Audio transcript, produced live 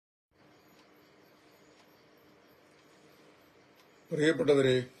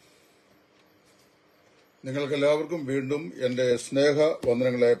പ്രിയപ്പെട്ടവരെ, നിങ്ങൾക്കെല്ലാവർക്കും വീണ്ടും എന്റെ സ്നേഹ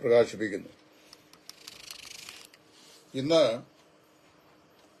വന്ദനങ്ങളെ പ്രകാശിപ്പിക്കുന്നു. ഇന്ന്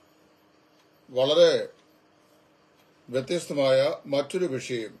വളരെ വ്യത്യസ്തമായ മറ്റൊരു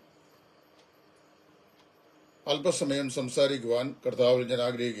വിഷയം അല്പസമയം സംസാരിക്കുവാൻ കർത്താവിൽ ഞാൻ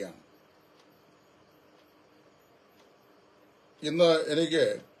ആഗ്രഹിക്കുകയാണ്. ഇന്ന് എനിക്ക്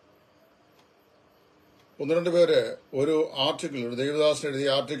ഒന്ന് രണ്ട് പേര് ഒരു ദേവദാസൻ എഴുതിയ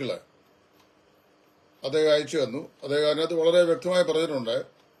ആർട്ടിക്കിള് അദ്ദേഹം അയച്ചു തന്നു. അദ്ദേഹം അതിനകത്ത് വളരെ വ്യക്തമായി പറഞ്ഞിട്ടുണ്ട്,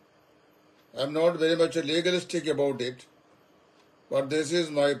 I am not very much legalistic about it, but this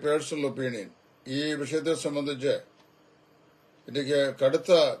is my personal opinion. ഈ വിഷയത്തെ സംബന്ധിച്ച് എനിക്ക്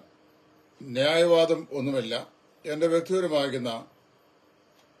കടുത്ത ന്യായവാദം ഒന്നുമില്ല, എന്റെ വ്യക്തിപരമാകുന്ന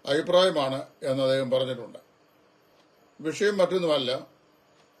അഭിപ്രായമാണ് എന്ന് അദ്ദേഹം പറഞ്ഞിട്ടുണ്ട്. വിഷയം മറ്റൊന്നുമല്ല,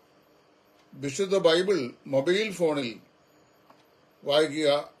 വിശുദ്ധ ബൈബിൾ മൊബൈൽ ഫോണിൽ വായിക്കുക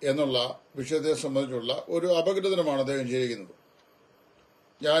എന്നുള്ള വിഷയത്തെ സംബന്ധിച്ചുള്ള ഒരു അപഗ്രഥനമാണ് അദ്ദേഹം ചെയ്തിരിക്കുന്നത്.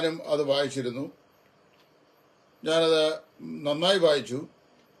 ഞാനും അത് വായിച്ചിരുന്നു. ഞാനത് നന്നായി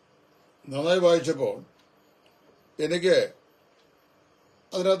വായിച്ചപ്പോൾ എനിക്ക്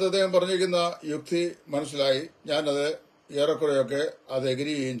അതിനകത്ത് അദ്ദേഹം പറഞ്ഞിരിക്കുന്ന യുക്തി മനസ്സിലായി. ഞാനത് ഏറെക്കുറെയൊക്കെ അത്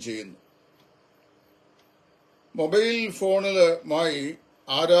എഗ്രി ചെയ്യുകയും ചെയ്യുന്നു. മൊബൈൽ ഫോണിലുമായി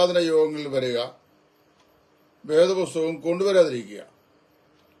ആരാധന യോഗങ്ങളിൽ വരിക, വേദപുസ്തകം കൊണ്ടുവരാതിരിക്കുക.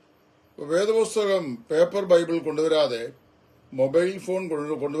 വേദപുസ്തകം പേപ്പർ ബൈബിൾ കൊണ്ടുവരാതെ മൊബൈൽ ഫോൺ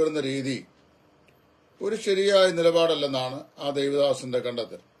കൊണ്ടുവരുന്ന രീതി ഒരു ശരിയായ നിലപാടല്ലെന്നാണ് ആ ദേവദാസന്റെ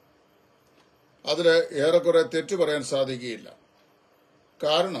കണ്ടെത്തൽ. അതില് ഏറെക്കുറെ തെറ്റു പറയാൻ സാധിക്കുകയില്ല.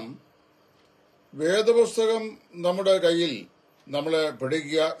 കാരണം വേദപുസ്തകം നമ്മുടെ കയ്യിൽ നമ്മളെ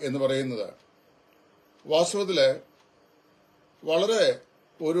പിടിക്കുക എന്ന് പറയുന്നത് വാസ്തവത്തില് വളരെ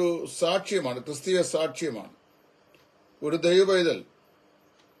ഒരു സാക്ഷ്യമാണ്, ക്രിസ്തീയ സാക്ഷ്യമാണ്. ഒരു ദൈവപൈതൽ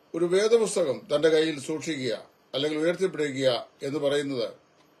ഒരു വേദപുസ്തകം തന്റെ കയ്യിൽ സൂക്ഷിക്കുക അല്ലെങ്കിൽ ഉയർത്തിപ്പിടിക്കുക എന്ന് പറയുന്നത്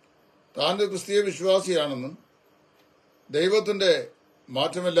താൻ ഒരു ക്രിസ്തീയ വിശ്വാസിയാണെന്നും ദൈവത്തിന്റെ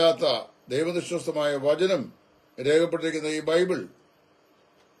മാറ്റമില്ലാത്ത ദൈവനിശ്വസ്തമായ വചനം രേഖപ്പെട്ടിരിക്കുന്ന ഈ ബൈബിൾ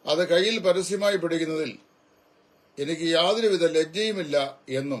അത് കയ്യിൽ പരസ്യമായി പിടിക്കുന്നതിൽ എനിക്ക് യാതൊരുവിധ ലജ്ജയുമില്ല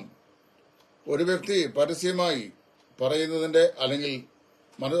എന്നും ഒരു വ്യക്തി പരസ്യമായി പറയുന്നതിന്റെ അല്ലെങ്കിൽ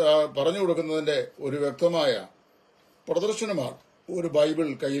പറഞ്ഞു കൊടുക്കുന്നതിന്റെ ഒരു വ്യക്തമായ പ്രദർശനമാണ് ഒരു ബൈബിൾ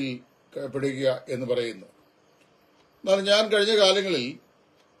കയ്യിൽ പിടിക്കുക എന്ന് പറയുന്നത്. എന്നാൽ ഞാൻ കഴിഞ്ഞ കാലങ്ങളിൽ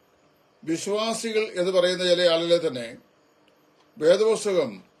വിശ്വാസികൾ എന്ന് പറയുന്ന ചില ആളുകളെ തന്നെ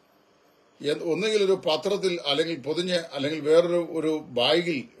വേദപുസ്തകം ഒന്നുകിൽ ഒരു പത്രത്തിൽ അല്ലെങ്കിൽ പൊതിഞ്ഞ് അല്ലെങ്കിൽ വേറൊരു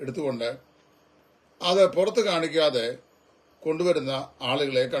ബാഗിൽ എടുത്തുകൊണ്ട് അത് പുറത്ത് കാണിക്കാതെ കൊണ്ടുവരുന്ന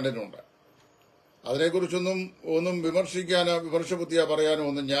ആളുകളെ കണ്ടിട്ടുണ്ട്. അതിനെക്കുറിച്ചൊന്നും വിമർശബുദ്ധിയാ പറയാനോ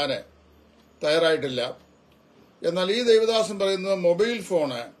ഒന്നും ഞാൻ തയ്യാറായിട്ടില്ല. എന്നാൽ ഈ ദേവദാസൻ പറയുന്നത് മൊബൈൽ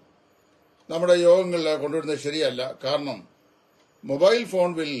ഫോണ് നമ്മുടെ യോഗങ്ങളിൽ കൊണ്ടുവരുന്നത് ശരിയല്ല. കാരണം mobile phone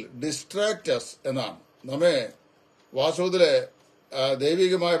will distract us എന്നാണ്. നമ്മെ വാസ്തവത്തിലെ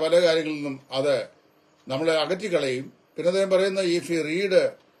ദൈവികമായ പല കാര്യങ്ങളിൽ നിന്നും അത് നമ്മളെ അകറ്റിക്കളയും. പിന്നെ അദ്ദേഹം പറയുന്ന if you read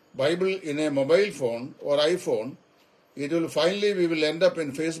Bible in A mobile phone or iPhone it will finally we will end up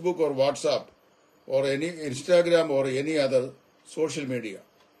in Facebook or WhatsApp or any Instagram or any other social media.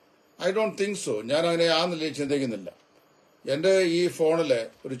 I don't think so. ഞാൻ അങ്ങനെ ആ നിലയിൽ ചിന്തിക്കുന്നില്ല. എന്റെ ഈ ഫോണില്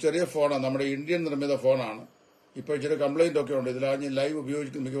ഒരു ചെറിയ ഫോണാണ്, നമ്മുടെ ഇന്ത്യൻ നിർമ്മിത ഫോണാണ്. ഇപ്പൊ ഇച്ചിരി കംപ്ലൈന്റ് ഒക്കെ ഉണ്ട്. ഇതിലാണ് ഞാൻ ലൈവ്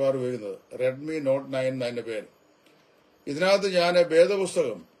മിക്കവാറും ഉപയോഗിക്കുന്നത്. റെഡ്മി നോട്ട് 9 അതിന്റെ പേര്. ഇതിനകത്ത് ഞാൻ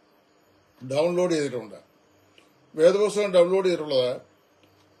വേദപുസ്തകം ഡൗൺലോഡ് ചെയ്തിട്ടുണ്ട്. വേദപുസ്തകം ഡൗൺലോഡ് ചെയ്തിട്ടുള്ളത്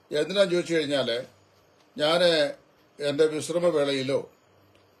എന്തിനാന്ന് ചോദിച്ചു കഴിഞ്ഞാല് ഞാൻ എന്റെ വിശ്രമവേളയിലോ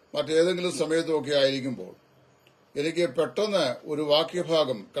മറ്റേതെങ്കിലും സമയത്തുമൊക്കെ ആയിരിക്കുമ്പോൾ എനിക്ക് പെട്ടെന്ന് ഒരു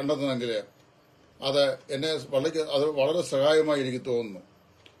വാക്യഭാഗം കണ്ടെത്തണമെങ്കിൽ അത് വളരെ സഹായമായി എനിക്ക് തോന്നുന്നു.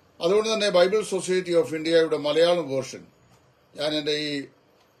 അതുകൊണ്ട് തന്നെ ബൈബിൾ സൊസൈറ്റി ഓഫ് ഇന്ത്യയുടെ മലയാളം വേർഷൻ ഞാൻ എന്റെ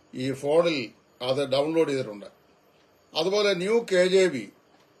ഈ ഫോണിൽ അത് ഡൗൺലോഡ് ചെയ്തിട്ടുണ്ട്. അതുപോലെ ന്യൂ KJV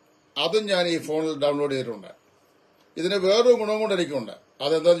അതും ഞാൻ ഈ ഫോണിൽ ഡൗൺലോഡ് ചെയ്തിട്ടുണ്ട്. ഇതിന് വേറൊരു ഗുണം കൊണ്ട് എനിക്കുണ്ട്.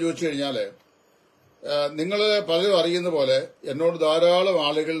 അതെന്താണെന്ന് ചോദിച്ചു കഴിഞ്ഞാല് നിങ്ങൾ പലരും അറിയുന്ന പോലെ എന്നോട് ധാരാളം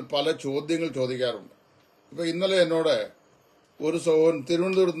ആളുകൾ പല ചോദ്യങ്ങൾ ചോദിക്കാറുണ്ട്. ഇപ്പൊ ഇന്നലെ എന്നോട് ഒരു സഹോദരൻ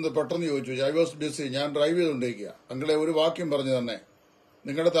തിരുവനന്തപുരത്ത് നിന്ന് പെട്ടെന്ന് ചോദിച്ചു, ഐ വാസ് ബിസി, ഞാൻ ഡ്രൈവ് ചെയ്തുകൊണ്ടിരിക്കുക, അങ്ങളെ ഒരു വാക്യം പറഞ്ഞു തന്നെ,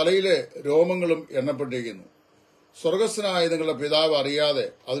 നിങ്ങളുടെ തലയിലെ രോമങ്ങളും എണ്ണപ്പെട്ടിരിക്കുന്നു, സ്വർഗസ്ഥനായ നിങ്ങളുടെ പിതാവ് അറിയാതെ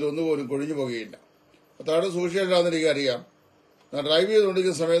അതിലൊന്നുപോലും കൊഴിഞ്ഞു പോകുകയില്ല. താഴെ സൂക്ഷിച്ചില്ലാന്ന് എനിക്ക് അറിയാം. ഞാൻ ഡ്രൈവ്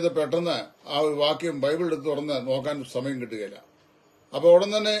ചെയ്തുകൊണ്ടിരിക്കുന്ന സമയത്ത് പെട്ടെന്ന് ആ ഒരു വാക്യം ബൈബിൾ എടുത്ത് തുറന്ന് നോക്കാൻ സമയം കിട്ടുകയില്ല. അപ്പൊ ഉടൻ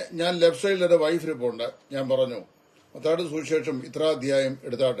തന്നെ ഞാൻ ലെഫ്റ്റ് സൈഡിൽ എന്റെ വൈഫിരിപ്പുണ്ട്. ഞാൻ പറഞ്ഞു, മത്തായിയുടെ സുവിശേഷം ഇത്ര അധ്യായം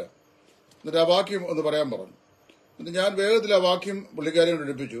എടുത്താട്ട്, എന്നിട്ട് ആ വാക്യം ഒന്ന് പറയാൻ പറഞ്ഞു. എന്നിട്ട് ഞാൻ വേഗത്തിൽ ആ വാക്യം പുള്ളിക്കാരിയോട്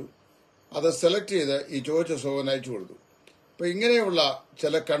എടുപ്പിച്ചു. അത് സെലക്ട് ചെയ്ത് ഈ ചോദിച്ച സഹോദരൻ അയച്ചു കൊടുത്തു. അപ്പൊ ഇങ്ങനെയുള്ള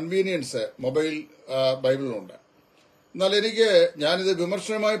ചില കൺവീനിയൻസ് മൊബൈൽ ബൈബിളിലുണ്ട്. എന്നാൽ ഞാനിത്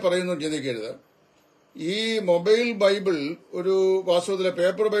വിമർശനമായി പറയുന്നു ചിന്തിക്കരുത്. ഈ മൊബൈൽ ബൈബിൾ ഒരു വാസ്തവത്തിലെ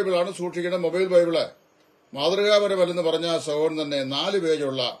പേപ്പർ ബൈബിളാണ് സൂക്ഷിക്കേണ്ട. മൊബൈൽ ബൈബിള് മാതൃകാപരമല്ലെന്ന് പറഞ്ഞ സഹോദരൻ തന്നെ 4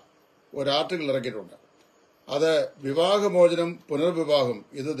 പേജുള്ള ഒരു ആർട്ടിക്കിൾ ഇറക്കിയിട്ടുണ്ട്. അത് വിവാഹമോചനം, പുനർവിവാഹം,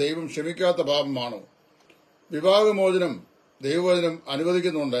 ഇത് ദൈവം ക്ഷമിക്കാത്ത പാപമാണോ? വിവാഹമോചനം ദൈവവചനം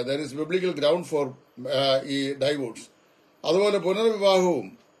അനുവദിക്കുന്നുണ്ട്. There is biblical ground four ഈ ഡൈവോഴ്സ്. അതുപോലെ പുനർവിവാഹവും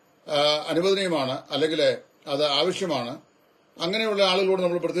അനുവദനീയമാണ്, അല്ലെങ്കിൽ അത് ആവശ്യമാണ്. അങ്ങനെയുള്ള ആളുകളോട്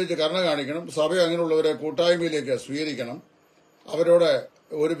നമ്മൾ പ്രത്യേകിച്ച് കരുണ കാണിക്കണം. സഭ അങ്ങനെയുള്ളവരെ കൂട്ടായ്മയിലേക്ക് സ്വീകരിക്കണം. അവരോട്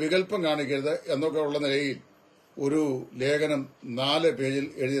ഒരു വികല്പം കാണിക്കരുത് എന്നൊക്കെ ഉള്ള നിലയിൽ ഒരു ലേഖനം 4 പേജിൽ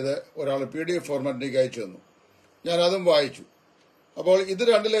എഴുതിയത് ഒരാൾ PDF ഫോർമാറ്റിലേക്ക് അയച്ചു തന്നു. ഞാൻ അതും വായിച്ചു. അപ്പോൾ ഇത്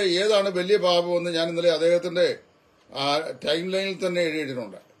രണ്ടിലെ ഏതാണ് വലിയ പാപമെന്ന് ഞാൻ ഇന്നലെ അദ്ദേഹത്തിന്റെ ടൈം ലൈനിൽ തന്നെ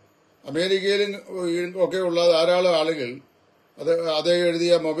എഴുതിയിട്ടുണ്ട്. അമേരിക്കയിലും ഒക്കെയുള്ള ധാരാളം ആളുകൾ അദ്ദേഹം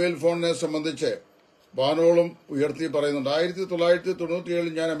എഴുതിയ മൊബൈൽ ഫോണിനെ സംബന്ധിച്ച് വാനോളം ഉയർത്തി പറയുന്നുണ്ട്.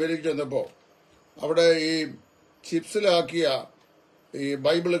 1997 ഞാൻ അമേരിക്ക ചെന്നപ്പോൾ അവിടെ ഈ ചിപ്സിലാക്കിയ ഈ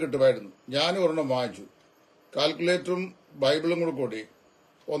ബൈബിള് കിട്ടുമായിരുന്നു. ഞാനും ഒരെണ്ണം വാങ്ങിച്ചു. കാൽക്കുലേറ്ററും ബൈബിളും കൂടെ കൂടി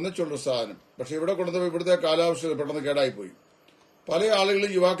ഒന്നിച്ചുള്ള സാധനം. പക്ഷെ ഇവിടെ കൊണ്ടുവന്നപ്പോൾ ഇവിടുത്തെ കാലാവസ്ഥ പെട്ടെന്ന് കേടായിപ്പോയി. പല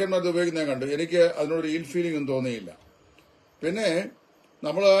ആളുകളും യുവാക്കന്മാർ ഉപയോഗിക്കുന്നത് കണ്ടു. എനിക്ക് അതിനോടൊരു ഈൽ ഫീലിംഗും തോന്നിയില്ല. പിന്നെ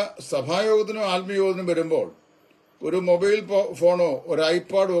നമ്മൾ സഭായോഗത്തിനും ആത്മീയയോഗത്തിനും വരുമ്പോൾ ഒരു മൊബൈൽ ഫോണോ ഒരു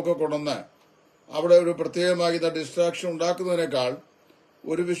ഐപാഡോ ഒക്കെ കൊണ്ടുവന്ന് അവിടെ ഒരു പ്രത്യേകമാകുന്ന ഡിസ്ട്രാക്ഷൻ ഉണ്ടാക്കുന്നതിനേക്കാൾ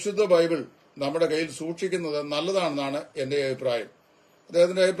ഒരു വിശുദ്ധ ബൈബിൾ നമ്മുടെ കയ്യിൽ സൂക്ഷിക്കുന്നത് നല്ലതാണെന്നാണ് എന്റെ അഭിപ്രായം.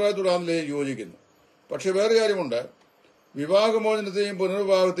 അദ്ദേഹത്തിന്റെ അഭിപ്രായത്തോടാണ് ഞാൻ യോജിക്കുന്നു. പക്ഷെ വേറെ കാര്യമുണ്ട്. വിവാഹമോചനത്തെയും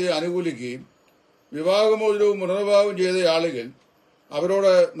പുനർവിവാഹത്തെയും അനുകൂലിക്കുകയും വിവാഹമോചനവും പുനർവിവാഹവും ചെയ്ത ആളുകൾ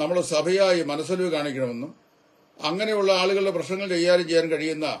അവരോട് നമ്മൾ സഭയായി മനസ്സലിവ് കാണിക്കണമെന്നും അങ്ങനെയുള്ള ആളുകളുടെ പ്രശ്നങ്ങൾ കൈകാര്യം ചെയ്യാൻ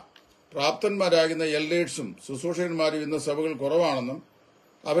കഴിയുന്ന പ്രാപ്തന്മാരാകുന്ന എൽഡേഴ്സും ശുശ്രൂഷകന്മാരും ഇന്ന് സഭകൾ കുറവാണെന്നും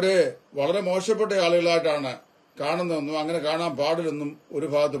അവരെ വളരെ മോശപ്പെട്ട ആളുകളായിട്ടാണ് കാണുന്നതെന്നും അങ്ങനെ കാണാൻ പാടില്ലെന്നും ഒരു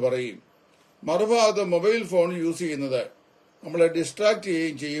ഭാഗത്ത് പറയും. മറുഭാഗത്ത് മൊബൈൽ ഫോൺ യൂസ് ചെയ്യുന്നത് നമ്മളെ ഡിസ്ട്രാക്ട്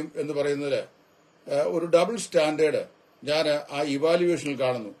ചെയ്യുകയും ചെയ്യും എന്ന് പറയുന്നതിൽ ഒരു ഡബിൾ സ്റ്റാൻഡേർഡ് ഞാൻ ആ ഇവാലുവേഷനിൽ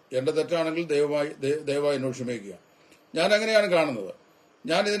കാണുന്നു. എന്റെ തെറ്റാണെങ്കിൽ ദയവായി എന്നോട് ക്ഷമിക്കുക. ഞാൻ അങ്ങനെയാണ് കാണുന്നത്.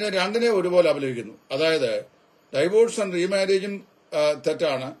 ഞാൻ ഇതിനെ രണ്ടിനെ ഒരുപോലെ അപലപിക്കുന്നു. അതായത് ഡൈവോഴ്സ് ആൻഡ് റീമാരേജും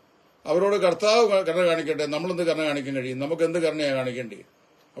തെറ്റാണ്. അവരോട് കർത്താവ് കരുണ കാണിക്കട്ടെ. നമ്മളെന്ത് കരുണ കാണിക്കാൻ കഴിയും? നമുക്ക് എന്ത് കരുണയാണ് കാണിക്കേണ്ടത്?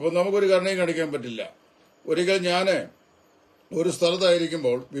 അപ്പോൾ നമുക്കൊരു കരുണയും കാണിക്കാൻ പറ്റില്ല. ഒരിക്കൽ ഞാൻ ഒരു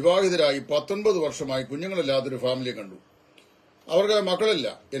സ്ഥലത്തായിരിക്കുമ്പോൾ വിവാഹിതരായി 19 വർഷമായി കുഞ്ഞുങ്ങളില്ലാത്തൊരു ഫാമിലിയെ കണ്ടു. അവർക്ക് മക്കളില്ല.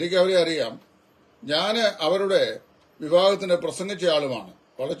 എനിക്ക് അവരെ അറിയാം. ഞാൻ അവരുടെ വിവാഹത്തിന് പ്രസംഗിച്ച ആളുമാണ്.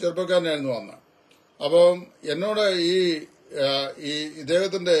 വളരെ ചെറുപ്പക്കാരനായിരുന്നു അന്ന്. അപ്പം എന്നോട് ഈ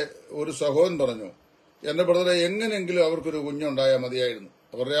ഇദ്ദേഹത്തിന്റെ ഒരു സഹോദരൻ പറഞ്ഞു, എന്റെ ബ്രദറെ, എങ്ങനെയെങ്കിലും അവർക്കൊരു കുഞ്ഞുണ്ടായാൽ മതിയായിരുന്നു.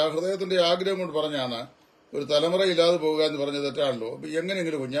 അവരുടെ ആ ഹൃദയത്തിന്റെ ആഗ്രഹം കൊണ്ട് പറഞ്ഞാണ് ഒരു തലമുറ ഇല്ലാതെ പോകുക എന്ന് പറഞ്ഞത് തെറ്റാണല്ലോ. അപ്പൊ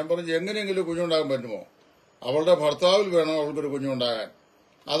എങ്ങനെയെങ്കിലും ഞാൻ പറഞ്ഞു, എങ്ങനെയെങ്കിലും കുഞ്ഞുണ്ടാകാൻ പറ്റുമോ? അവളുടെ ഭർത്താവിൽ വേണം അവൾക്കൊരു കുഞ്ഞുണ്ടാകാൻ.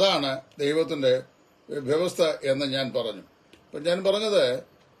 അതാണ് ദൈവത്തിന്റെ വ്യവസ്ഥ എന്ന് ഞാൻ പറഞ്ഞു. അപ്പൊ ഞാൻ പറഞ്ഞത്,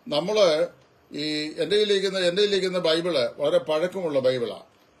 നമ്മള് ഈ എന്റെ ഇരിക്കുന്ന ബൈബിള് വളരെ പഴക്കമുള്ള ബൈബിളാണ്.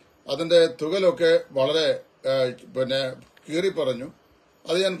 അതിന്റെ തുകലൊക്കെ വളരെ കീറി പറഞ്ഞു.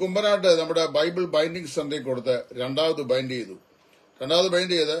 അത് ഞാൻ കുമ്പനാട്ട് നമ്മുടെ ബൈബിൾ ബൈൻഡിങ് സെന്ററിൽ കൊടുത്ത് രണ്ടാമത് ബൈൻഡ്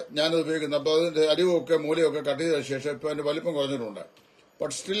ചെയ്ത് ഞാനത് ഉപയോഗിക്കുന്നു. അപ്പോൾ അതിന്റെ അരിവൊക്കെ മൂലയൊക്കെ കട്ട് ചെയ്ത ശേഷം ഇപ്പൊ അതിന്റെ വലിപ്പം കുറഞ്ഞിട്ടുണ്ട്.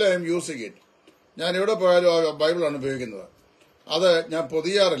 But still I M using it. ഞാൻ എവിടെ പോയാലും ആ ബൈബിളാണ് ഉപയോഗിക്കുന്നത്. അത് ഞാൻ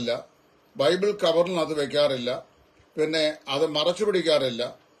പൊതിയാറില്ല, ബൈബിൾ കവറിനകത്ത് വെക്കാറില്ല, പിന്നെ അത് മറച്ചു പിടിക്കാറില്ല.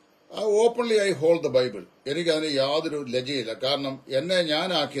 Openly I hold the Bible. എനിക്കതിന് യാതൊരു ലജ്ജയില്ല. കാരണം എന്നെ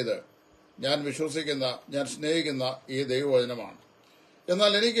ഞാനാക്കിയത് ഞാൻ വിശ്വസിക്കുന്ന, ഞാൻ സ്നേഹിക്കുന്ന ഈ ദൈവവചനമാണ്.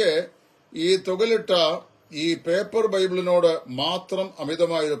 എന്നാൽ എനിക്ക് ഈ തുകലിട്ട ഈ പേപ്പർ ബൈബിളിനോട് മാത്രം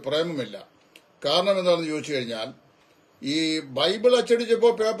അമിതമായൊരു പ്രേമമില്ല. കാരണം എന്താണെന്ന് ചോദിച്ചു കഴിഞ്ഞാൽ, ഈ ബൈബിൾ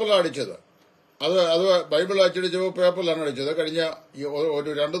അച്ചടിച്ചപ്പോൾ പേപ്പറിലാണ് അടിച്ചത്. അത് ബൈബിൾ അച്ചടിച്ചപ്പോൾ പേപ്പറിലാണ് അടിച്ചത്. കഴിഞ്ഞ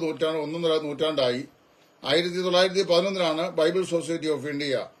ഒരു 1.5 നൂറ്റാണ്ടായി. 1911 ബൈബിൾ സൊസൈറ്റി ഓഫ്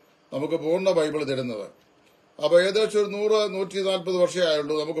ഇന്ത്യ നമുക്ക് പൂർണ്ണ ബൈബിൾ തരുന്നത്. അപ്പൊ ഏകദേശം ഒരു 100-140 വർഷമേ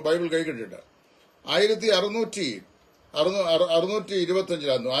ആയുള്ളൂ നമുക്ക് ബൈബിൾ കൈ കിട്ടിയിട്ട്. 1625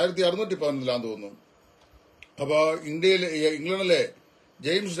 തോന്നുന്നു. അപ്പൊ ഇംഗ്ലണ്ടിലെ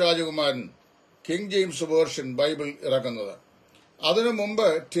ജെയിംസ് രാജകുമാരൻ കിങ് ജെയിംസ് വേർഷൻ ബൈബിൾ ഇറക്കുന്നത്. അതിനു മുമ്പ്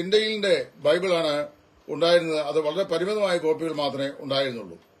ടിൻഡെയിലിന്റെ ബൈബിളാണ് ഉണ്ടായിരുന്നത്. അത് വളരെ പരിമിതമായ കോപ്പികൾ മാത്രമേ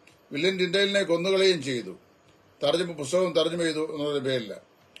ഉണ്ടായിരുന്നുള്ളൂ. വില്യം ടിൻഡെയിലിനെ കൊന്നുകളയുകയും ചെയ്തു. പുസ്തകം തർജ്ജമ ചെയ്തു എന്നുള്ള പേരില്ല.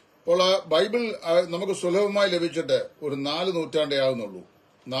 അപ്പോൾ ആ ബൈബിൾ നമുക്ക് സുലഭമായി ലഭിച്ചിട്ട് ഒരു 4 നൂറ്റാണ്ടേ ആകുന്നുള്ളൂ.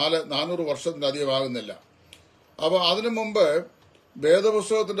 400 വർഷത്തിലധികം ആകുന്നില്ല. അപ്പൊ അതിനു മുമ്പ്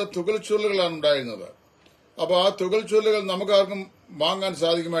വേദപുസ്തകത്തിന്റെ തുകൽ ചുരുളുകളാണ് ഉണ്ടായിരുന്നത്. അപ്പൊ ആ തുകൽ ചുരുളുകൾ നമുക്കാർക്കും വാങ്ങാൻ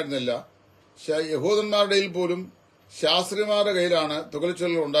സാധിക്കുമായിരുന്നില്ല. യഹൂദന്മാരുടെ പോലും ശാസ്ത്രിമാരുടെ കയ്യിലാണ്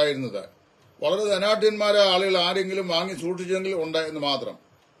തുകൽച്ചൊല്ലുകൾ ഉണ്ടായിരുന്നത്. വളരെ ധനാഢ്യന്മാരായ ആളുകൾ ആരെങ്കിലും വാങ്ങി സൂക്ഷിച്ചെങ്കിൽ ഉണ്ട് എന്ന് മാത്രം.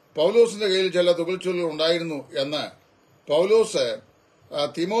 പൗലോസിന്റെ കയ്യിൽ ചില തുകൽച്ചൊല്ലുകൾ ഉണ്ടായിരുന്നു എന്ന് പൗലോസ്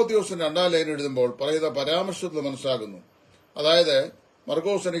തിമോത്തിയോസിന്റെ 2-ാം ലേഖനം എഴുതുമ്പോൾ പറയുന്ന പരാമർശത്തിൽ മനസ്സിലാക്കുന്നു. അതായത്,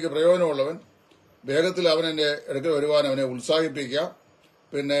 മർക്കോസ് എനിക്ക് പ്രയോജനമുള്ളവൻ, വേഗത്തിൽ അവൻ എന്റെ അടുക്കൽ വരുവാൻ അവനെ ഉത്സാഹിപ്പിക്കുക.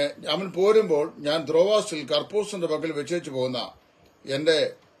 പിന്നെ അവൻ പോരുമ്പോൾ ഞാൻ ത്രോവാസിൽ കർപ്പൂസിന്റെ പക്കൽ വെച്ചേച്ചു പോകുന്ന എന്റെ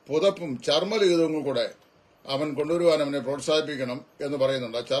പുതപ്പും ചർമ്മലിഖിതവും കൂടെ അവൻ കൊണ്ടുവരുവാൻ അവനെ പ്രോത്സാഹിപ്പിക്കണം എന്ന്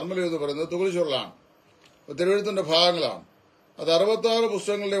പറയുന്നുണ്ട്. ആ ചർമ്മലിഖിതം പറയുന്നത് തുകൽച്ചൊല്ലാണ്, തിരുവെഴുത്തിന്റെ ഭാഗങ്ങളാണ്. അത് 66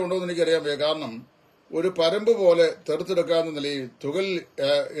 പുസ്തകങ്ങളിലേ ഉണ്ടോ എന്ന് എനിക്കറിയാൻ വയ്യ. കാരണം ഒരു പരമ്പ് പോലെ തെറുത്തെടുക്കാവുന്ന നിലയിൽ തുകൽ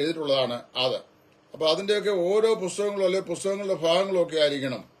എഴുതിയിട്ടുള്ളതാണ് അത്. അപ്പൊ അതിന്റെയൊക്കെ ഓരോ പുസ്തകങ്ങളും അല്ലെങ്കിൽ പുസ്തകങ്ങളുടെ ഭാഗങ്ങളും ഒക്കെ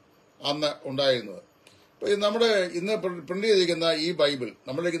ആയിരിക്കണം അന്ന് ഉണ്ടായിരുന്നത്. അപ്പൊ നമ്മുടെ ഇന്ന് പ്രിന്റ് ചെയ്തിരിക്കുന്ന ഈ ബൈബിൾ,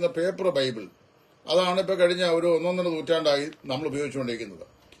 നമ്മളിരിക്കുന്ന പേപ്പർ ബൈബിൾ, അതാണ് ഇപ്പൊ കഴിഞ്ഞ ഒരു 1.5 നൂറ്റാണ്ടായി നമ്മൾ ഉപയോഗിച്ചുകൊണ്ടിരിക്കുന്നത്.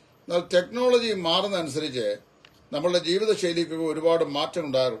 എന്നാൽ ടെക്നോളജി മാറുന്നതനുസരിച്ച് നമ്മളുടെ ജീവിതശൈലിക്ക് ഒരുപാട് മാറ്റം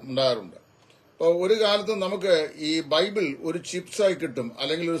ഉണ്ടാകാറുണ്ട്. അപ്പോൾ ഒരു കാലത്ത് നമുക്ക് ഈ ബൈബിൾ ഒരു ചിപ്സായി കിട്ടും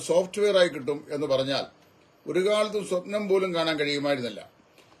അല്ലെങ്കിൽ ഒരു സോഫ്റ്റ്വെയർ ആയി കിട്ടും എന്ന് പറഞ്ഞാൽ ഒരു കാലത്തും സ്വപ്നം പോലും കാണാൻ കഴിയുമായിരുന്നില്ല.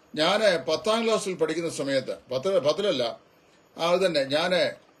 ഞാൻ 10ാം ക്ലാസ്സിൽ പഠിക്കുന്ന സമയത്ത്, പത്തിലല്ല, അത് തന്നെ, ഞാൻ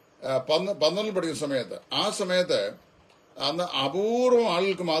 12ൽ പഠിക്കുന്ന സമയത്ത്, ആ സമയത്ത് അന്ന് അപൂർവം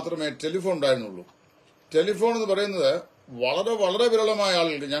ആളുകൾക്ക് മാത്രമേ ടെലിഫോൺ ഉണ്ടായിരുന്നുള്ളൂ. ടെലിഫോൺ എന്ന് പറയുന്നത് വളരെ വളരെ വിരളമായ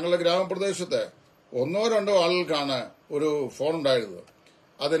ആളുകൾക്ക്, ഞങ്ങളുടെ ഗ്രാമപ്രദേശത്ത് 1-2 ആളുകൾക്കാണ് ഒരു ഫോൺ ഉണ്ടായിരുന്നത്.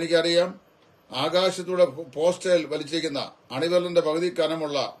 അതെനിക്കറിയാം. ആകാശത്തൂടെ പോസ്റ്റയിൽ വലിച്ചിരിക്കുന്ന അണിവലിന്റെ പകുതി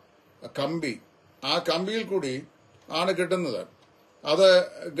കനമുള്ള കമ്പി, ആ കമ്പിയിൽ കൂടി ആണ് കിട്ടുന്നത്. അത്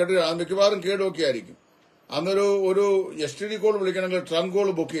മിക്കവാറും കേടുമൊക്കെ ആയിരിക്കും. അന്നൊരു STD call വിളിക്കണമെങ്കിൽ trunk call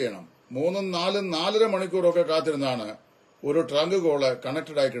book ചെയ്യണം. 3, 4, 4.5 മണിക്കൂറൊക്കെ കാത്തിരുന്നാണ് ഒരു ട്രങ്ക് കോള്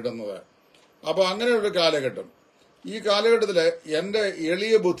കണക്റ്റഡ് ആയി കിട്ടുന്നത്. അപ്പൊ അങ്ങനെ ഒരു കാലഘട്ടം. ഈ കാലഘട്ടത്തില് എന്റെ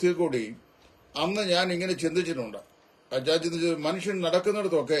എളിയ ബുദ്ധിയിൽ കൂടി അന്ന് ഞാൻ ഇങ്ങനെ ചിന്തിച്ചിട്ടുണ്ട്. മനുഷ്യൻ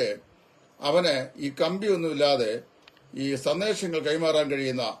നടക്കുന്നിടത്തൊക്കെ അവന് ഈ കമ്പിയൊന്നുമില്ലാതെ ഈ സന്ദേശങ്ങൾ കൈമാറാൻ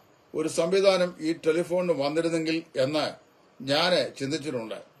കഴിയുന്ന ഒരു സംവിധാനം ഈ ടെലിഫോണിന് വന്നിരുന്നെങ്കിൽ എന്ന് ഞാൻ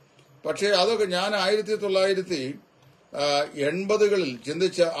ചിന്തിച്ചിട്ടുണ്ട്. പക്ഷേ അതൊക്കെ ഞാൻ 1980കളിൽ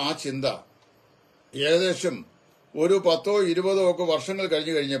ചിന്തിച്ച ആ ചിന്ത ഏകദേശം ഒരു 10 20 ഒക്കെ വർഷങ്ങൾ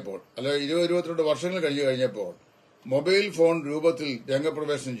കഴിഞ്ഞു കഴിഞ്ഞപ്പോൾ, അല്ല 20-22 വർഷങ്ങൾ കഴിഞ്ഞു കഴിഞ്ഞപ്പോൾ മൊബൈൽ ഫോൺ രൂപത്തിൽ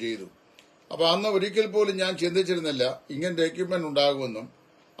രംഗപ്രവേശനം ചെയ്തു. അപ്പൊ അന്ന് ഒരിക്കൽ പോലും ഞാൻ ചിന്തിച്ചിരുന്നില്ല ഇങ്ങനത്തെ എക്യുപ്മെന്റ് ഉണ്ടാകുമെന്നും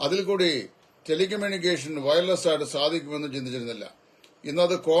അതിൽ കൂടി ടെലികമ്മ്യൂണിക്കേഷൻ വയർലെസ് ആയിട്ട് സാധിക്കുമെന്നും ചിന്തിച്ചിരുന്നില്ല.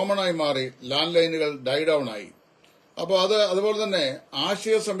 ഇന്നത് കോമൺ ആയി മാറി. ലാൻഡ് ലൈനുകൾ ഡൈ ഡൌൺ ആയി. അപ്പോൾ അതുപോലെ തന്നെ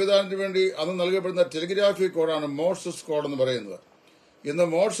ആശയ സംവിധാനത്തിന് വേണ്ടി അന്ന് നൽകപ്പെടുന്ന ടെലിഗ്രാഫി കോഡാണ് മോഴ്സസ് കോഡ് എന്ന് പറയുന്നത്. ഇന്ന്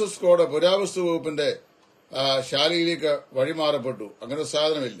മോഴ്സസ് കോഡ് പുരാവസ്തു വകുപ്പിന്റെ ശാലയിലേക്ക് വഴിമാറപ്പെട്ടു. അങ്ങനെ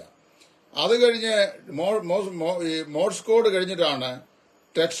സാധനമില്ല. അത് കഴിഞ്ഞ് മോഴ്സ് കോഡ് കഴിഞ്ഞിട്ടാണ്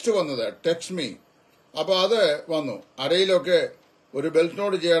ടെക്സ്റ്റ് വന്നത്, ടെക്സ്റ്റ് മീ. അപ്പൊ അത് വന്നു. അരയിലൊക്കെ ഒരു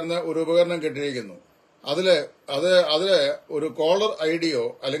ബെൽറ്റിനോട് ചേർന്ന് ഒരു ഉപകരണം കെട്ടിയിരിക്കുന്നു. അതില് ഒരു കോളർ ഐഡിയോ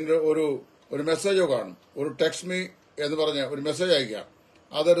അല്ലെങ്കിൽ ഒരു മെസ്സേജോ കാണും. ഒരു ടെക്സ്റ്റ് മീ എന്ന് പറഞ്ഞ് ഒരു മെസ്സേജ് അയക്കാം.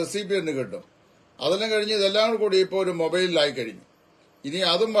 അത് റെസിപ്പിയന്റിന് കിട്ടും. അതെല്ലാം കഴിഞ്ഞ് ഇതെല്ലാം കൂടി ഇപ്പോൾ ഒരു മൊബൈലിലായി കഴിഞ്ഞു. ഇനി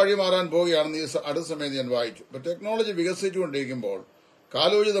അതും വഴി മാറാൻ പോവുകയാണെന്ന് ഈ അടുത്ത സമയത്ത് ഞാൻ വായിച്ചു. ഇപ്പൊ ടെക്നോളജി വികസിച്ചുകൊണ്ടിരിക്കുമ്പോൾ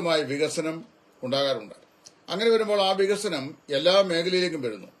കാലോചിതമായ വികസനം ഉണ്ടാകാറുണ്ട്. അങ്ങനെ വരുമ്പോൾ ആ വികസനം എല്ലാ മേഖലയിലേക്കും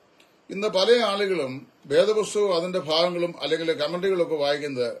വരുന്നു. ഇന്ന് പല ആളുകളും വേദപുസ്തകവും അതിന്റെ ഭാഗങ്ങളും അല്ലെങ്കിൽ കമന്ററികളൊക്കെ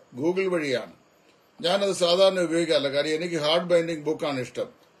വായിക്കുന്നത് ഗൂഗിൾ വഴിയാണ്. ഞാനത് സാധാരണ ഉപയോഗിക്കാറില്ല. കാര്യം എനിക്ക് ഹാർഡ് ബൈൻഡിങ് ബുക്കാണ് ഇഷ്ടം.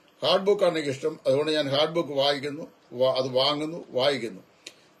 ഹാർഡ് ബുക്കാണ് എനിക്ക് ഇഷ്ടം. അതുകൊണ്ട് ഞാൻ ഹാർഡ് ബുക്ക് വായിക്കുന്നു, അത് വാങ്ങുന്നു, വായിക്കുന്നു.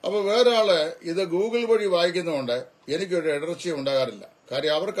 അപ്പൊ വേറൊരാള് ഇത് ഗൂഗിൾ വഴി വായിക്കുന്നതുകൊണ്ട് എനിക്കൊരു ഇടർച്ചയും ഉണ്ടാകാറില്ല.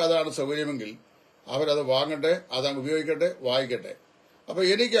 കാര്യം അവർക്ക് അതാണ് സൗകര്യമെങ്കിൽ അവരത് വാങ്ങട്ടെ, അതങ്ങ് ഉപയോഗിക്കട്ടെ, വായിക്കട്ടെ. അപ്പൊ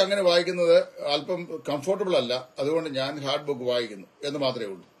എനിക്ക് അങ്ങനെ വായിക്കുന്നത് അല്പം കംഫർട്ടബിൾ അല്ല. അതുകൊണ്ട് ഞാൻ ഹാർഡ് ബുക്ക് വായിക്കുന്നു എന്ന് മാത്രമേ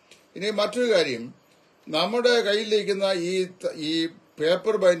ഉള്ളൂ. ഇനി മറ്റൊരു കാര്യം, നമ്മുടെ കയ്യിലിരിക്കുന്ന ഈ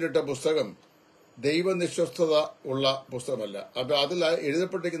പേപ്പർ ബൈൻഡിട്ട പുസ്തകം ദൈവനിശ്വസ്തത ഉള്ള പുസ്തകമല്ല. അപ്പൊ അതിൽ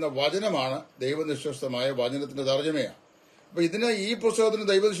എഴുതപ്പെട്ടിരിക്കുന്ന വചനമാണ് ദൈവനിശ്വസ്തമായ വചനത്തിന്റെ തർജ്ജമയാണ്. അപ്പൊ ഈ പുസ്തകത്തിന്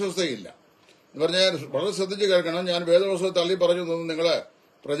ദൈവനിശ്വസ്തയില്ല എന്ന് പറഞ്ഞാൽ വളരെ ശ്രദ്ധിച്ച് കേൾക്കണം. ഞാൻ വേദപുസ്തകം തള്ളി പറഞ്ഞു തോന്നുന്നു നിങ്ങളെ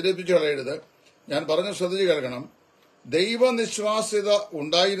പ്രചരിപ്പിച്ചു കളയരുത്. ഞാൻ പറഞ്ഞു ശ്രദ്ധിച്ച് കേൾക്കണം. ദൈവനിശ്വാസ്യത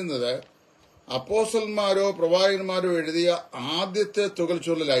ഉണ്ടായിരുന്നത് അപ്പോസ്തലന്മാരോ പ്രവാചകന്മാരോ എഴുതിയ ആദ്യത്തെ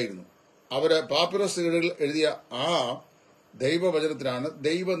തുകൽച്ചൊല്ലിലായിരുന്നു. അവര് പാപ്പിറസ് എഴുതിയ ആ ദൈവവചനത്തിനാണ്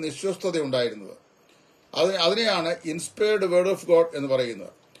ദൈവനിശ്വസ്തത ഉണ്ടായിരുന്നത്. അതിനെയാണ് ഇൻസ്പയർഡ് വേർഡ് ഓഫ് ഗോഡ് എന്ന്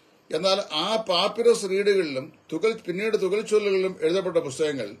പറയുന്നത്. എന്നാൽ ആ പാപ്പിറസ് റീഡുകളിലും പിന്നീട് തുകൽച്ചൊല്ലുകളിലും എഴുതപ്പെട്ട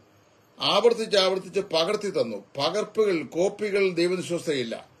പുസ്തകങ്ങൾ ആവർത്തിച്ച് പകർത്തി തന്നു. കോപ്പികൾ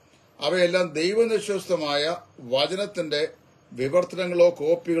ദൈവനിശ്വസ്തയില്ല. അവയെല്ലാം ദൈവനിശ്വസ്തമായ വചനത്തിന്റെ വിവർത്തനങ്ങളോ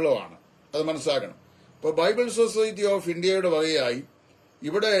കോപ്പികളോ ആണ്. അത് മനസ്സിലാക്കണം. ഇപ്പോൾ ബൈബിൾ സൊസൈറ്റി ഓഫ് ഇന്ത്യയുടെ വകയായി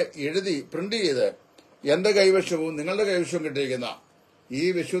ഇവിടെ പ്രിന്റ് ചെയ്ത് എന്റെ കൈവശവും നിങ്ങളുടെ കൈവശവും കിട്ടിയിരിക്കുന്ന ഈ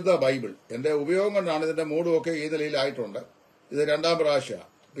വിശുദ്ധ ബൈബിൾ എന്റെ ഉപയോഗം കൊണ്ടാണ് ഇതിന്റെ മൂടുമൊക്കെ ഈ നിലയിലായിട്ടുണ്ട്. ഇത് 2ാം പ്രാവശ്യമാണ്.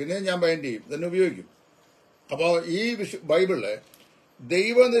 പിന്നെയും ഞാൻ ബൈൻഡ് ചെയ്യും, തന്നെ ഉപയോഗിക്കും. അപ്പോൾ ഈ ബൈബിള്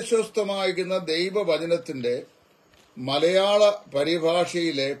ദൈവനിശ്വസ്തമായിരിക്കുന്ന ദൈവവചനത്തിന്റെ മലയാള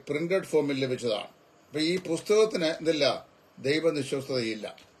പരിഭാഷയിലെ പ്രിന്റഡ് ഫോമിൽ ലഭിച്ചതാണ്. അപ്പൊ ഈ പുസ്തകത്തിന് ഇതില്ല, ദൈവനിശ്വസ്തതയില്ല.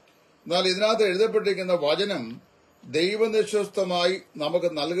 എന്നാൽ ഇതിനകത്ത് എഴുതപ്പെട്ടിരിക്കുന്ന വചനം ദൈവനിശ്വസ്തമായി നമുക്ക്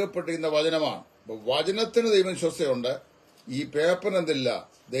നൽകപ്പെട്ടിരിക്കുന്ന വചനമാണ്. അപ്പൊ വചനത്തിന് ദൈവനിശ്വസ്തയുണ്ട്, ഈ പേപ്പറിന് എന്തില്ല,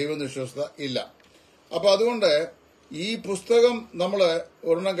 ദൈവനിശ്വസ്ത ഇല്ല. അപ്പൊ അതുകൊണ്ട് ഈ പുസ്തകം നമ്മൾ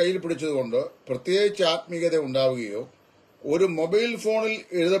ഒരെണ്ണം കയ്യിൽ പിടിച്ചതുകൊണ്ട് പ്രത്യേകിച്ച് ആത്മീയത ഉണ്ടാവുകയോ, ഒരു മൊബൈൽ ഫോണിൽ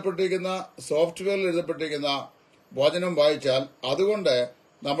എഴുതപ്പെട്ടിരിക്കുന്ന സോഫ്റ്റ്വെയറിൽ എഴുതപ്പെട്ടിരിക്കുന്ന വചനം വായിച്ചാൽ അതുകൊണ്ട്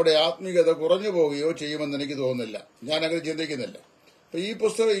നമ്മുടെ ആത്മീയത കുറഞ്ഞു പോവുകയോ ചെയ്യുമെന്ന് എനിക്ക് തോന്നുന്നില്ല. ഞാൻ അങ്ങനെ ചിന്തിക്കുന്നില്ല. അപ്പൊ ഈ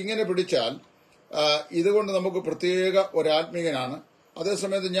പുസ്തകം ഇങ്ങനെ പിടിച്ചാൽ ഇതുകൊണ്ട് നമുക്ക് പ്രത്യേക ഒരാത്മീയനാണ്.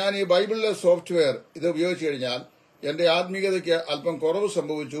 അതേസമയത്ത് ഞാൻ ഈ ബൈബിളിലെ സോഫ്റ്റ്വെയർ ഇത് ഉപയോഗിച്ചു കഴിഞ്ഞാൽ എന്റെ ആത്മീയതയ്ക്ക് അല്പം കുറവ്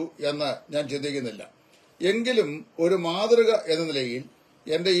സംഭവിച്ചു എന്ന് ഞാൻ ചിന്തിക്കുന്നില്ല. എങ്കിലും ഒരു മാതൃക എന്ന നിലയിൽ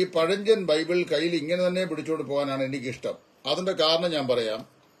എന്റെ ഈ പഴഞ്ചൻ ബൈബിൾ കയ്യിൽ ഇങ്ങനെ തന്നെ പിടിച്ചുകൊണ്ട് പോകാനാണ് എനിക്കിഷ്ടം. അതിന്റെ കാരണം ഞാൻ പറയാം.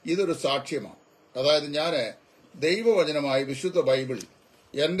 ഇതൊരു സാക്ഷ്യമാണ്. അതായത് ഞാൻ ദൈവവചനമായി വിശുദ്ധ ബൈബിൾ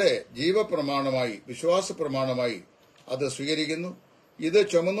എന്റെ ജീവപ്രമാണമായി, വിശ്വാസ പ്രമാണമായി അത് സ്വീകരിക്കുന്നു. ഇത്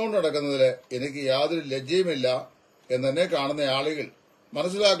ചുമന്നുകൊണ്ട് നടക്കുന്നതിൽ എനിക്ക് യാതൊരു ലജ്ജയുമില്ല എന്നെ കാണുന്ന ആളുകൾ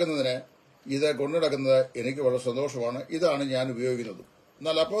മനസ്സിലാക്കുന്നതിന് ഇത് കൊണ്ടുനടക്കുന്നത് എനിക്ക് വളരെ സന്തോഷമാണ്. ഇതാണ് ഞാൻ ഉപയോഗിക്കുന്നത്.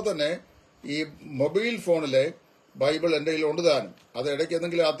 എന്നാൽ അപ്പോൾ തന്നെ ഈ മൊബൈൽ ഫോണിലെ ബൈബിൾ എന്റെ കയ്യിൽ ഉണ്ട് താനും. അത് ഇടയ്ക്ക്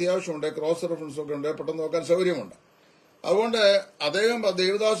എന്തെങ്കിലും അത്യാവശ്യമുണ്ട്, ക്രോസ് റെഫറൻസ് ഒക്കെ ഉണ്ട്, പെട്ടെന്ന് നോക്കാൻ സൗകര്യമുണ്ട്. അതുകൊണ്ട്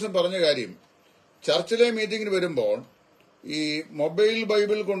ദേവദാസൻ പറഞ്ഞ കാര്യം, ചർച്ചിലെ മീറ്റിംഗിന് വരുമ്പോൾ ഈ മൊബൈൽ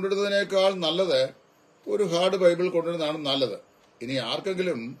ബൈബിൾ കൊണ്ടുവരുന്നതിനേക്കാൾ നല്ലത് ഒരു ഹാർഡ് ബൈബിൾ കൊണ്ടുവരുന്നതാണ് നല്ലത്. ഇനി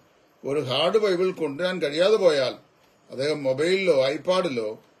ആർക്കെങ്കിലും ഒരു ഹാർഡ് ബൈബിൾ കൊണ്ടുവരാൻ കഴിയാതെ പോയാൽ അദ്ദേഹം മൊബൈലിലോ ഐപാഡിലോ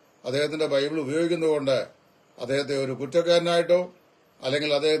അദ്ദേഹത്തിന്റെ ബൈബിൾ ഉപയോഗിക്കുന്നതുകൊണ്ട് അദ്ദേഹത്തെ ഒരു കുറ്റക്കാരനായിട്ടോ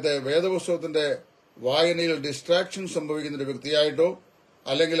അല്ലെങ്കിൽ അദ്ദേഹത്തെ വേദപുസ്തകത്തിന്റെ വായനയിൽ ഡിസ്ട്രാക്ഷൻ സംഭവിക്കുന്ന ഒരു വ്യക്തിയായിട്ടോ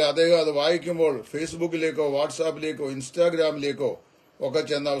അല്ലെങ്കിൽ അദ്ദേഹം അത് വായിക്കുമ്പോൾ ഫേസ്ബുക്കിലേക്കോ വാട്സാപ്പിലേക്കോ ഇൻസ്റ്റാഗ്രാമിലേക്കോ ഒക്കെ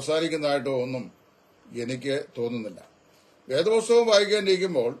ചെന്ന് അവസാനിക്കുന്നതായിട്ടോ ഒന്നും എനിക്ക് തോന്നുന്നില്ല. വേദപുസ്തകം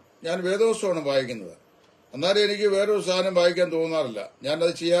വായിക്കാനിരിക്കുമ്പോൾ ഞാൻ വേദപുസ്തകമാണ് വായിക്കുന്നത്. എന്നാലും എനിക്ക് വേറൊരു സാധനം വായിക്കാൻ തോന്നാറില്ല,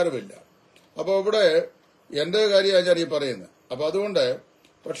 ഞാനത് ചെയ്യാറുമില്ല. അപ്പോൾ ഇവിടെ എന്റെ കാര്യമാണ് ഞാൻ ഈ പറയുന്നത്. അപ്പൊ അതുകൊണ്ട്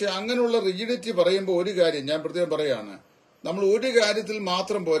പക്ഷെ അങ്ങനെയുള്ള റിജിഡിറ്റി പറയുമ്പോൾ ഒരു കാര്യം ഞാൻ പ്രത്യേകം പറയാണ്, നമ്മൾ ഒരു കാര്യത്തിൽ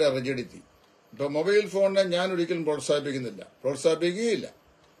മാത്രം പോരാ റിജിഡിറ്റി. ഇപ്പൊ മൊബൈൽ ഫോണിനെ ഞാൻ ഒരിക്കലും പ്രോത്സാഹിപ്പിക്കുകയില്ല.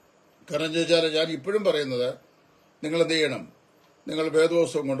 കാരണം ചോദിച്ചാൽ ഞാൻ ഇപ്പോഴും പറയുന്നത് നിങ്ങൾ എന്ത് ചെയ്യണം, നിങ്ങൾ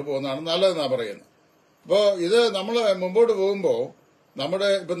വേദപുസ്തകം കൊണ്ടുപോകുന്നതാണ് നല്ലതെന്നാണ് പറയുന്നത്. അപ്പോൾ ഇത് നമ്മൾ മുമ്പോട്ട് പോകുമ്പോൾ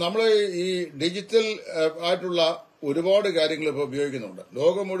നമ്മൾ ഈ ഡിജിറ്റൽ ആയിട്ടുള്ള ഒരുപാട് കാര്യങ്ങൾ ഇപ്പോൾ ഉപയോഗിക്കുന്നുണ്ട്.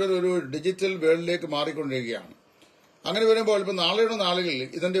 ലോകം മുഴുവൻ ഒരു ഡിജിറ്റൽ വേൾഡിലേക്ക് മാറിക്കൊണ്ടിരിക്കുകയാണ്. അങ്ങനെ വരുമ്പോൾ ഇപ്പൊ നാളെയുടെ നാളുകളിൽ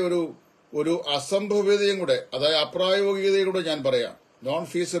ഇതിന്റെ ഒരു അസംഭവ്യതയും കൂടെ, അതായത് അപ്രായോഗികതയും കൂടെ ഞാൻ പറയാം, നോൺ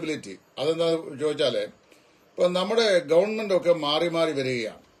ഫീസിബിലിറ്റി. അതെന്താ ചോദിച്ചാല് ഇപ്പൊ നമ്മുടെ ഗവൺമെന്റ് ഒക്കെ മാറി മാറി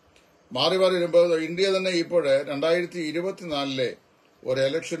വരികയാണ്. മാറി വരുമ്പോൾ ഇന്ത്യ തന്നെ ഇപ്പോൾ 2024 ഒരു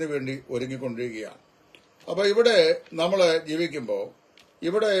ഇലക്ഷന് വേണ്ടി ഒരുങ്ങിക്കൊണ്ടിരിക്കുകയാണ്. അപ്പൊ ഇവിടെ നമ്മൾ ജീവിക്കുമ്പോൾ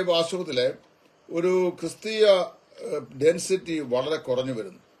ഇവിടെ വാസ്തവത്തില് ഒരു ക്രിസ്തീയ ഡെൻസിറ്റി വളരെ കുറഞ്ഞു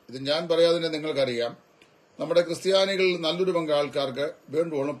വരുന്നു. ഇത് ഞാൻ പറയാതെ നിങ്ങൾക്കറിയാം. നമ്മുടെ ക്രിസ്ത്യാനികളിൽ നല്ലൊരു പങ്ക് ആൾക്കാർക്ക്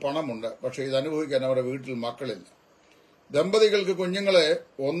വേണ്ടുവോളം പണമുണ്ട്, പക്ഷെ ഇത് അനുഭവിക്കാൻ അവരുടെ വീട്ടിൽ മക്കളില്ല. ദമ്പതികൾക്ക് കുഞ്ഞുങ്ങളെ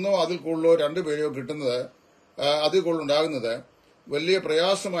ഒന്നോ അതിൽ കൂടുതലോ 2 പേരോ കിട്ടുന്നത്, അതിൽ കൂടുതലുണ്ടാകുന്നത് വലിയ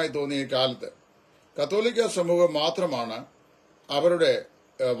പ്രയാസമായി തോന്നിയ കാലത്ത് കത്തോലിക്ക സമൂഹം മാത്രമാണ് അവരുടെ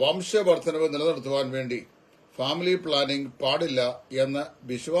വംശവർദ്ധനവ് നിലനിർത്തുവാൻ വേണ്ടി ഫാമിലി പ്ലാനിംഗ് പാടില്ല എന്ന്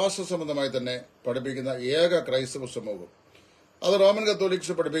വിശ്വാസ സംബന്ധമായി തന്നെ പഠിപ്പിക്കുന്ന ഏക ക്രൈസ്തവ സമൂഹം. അത് റോമൻ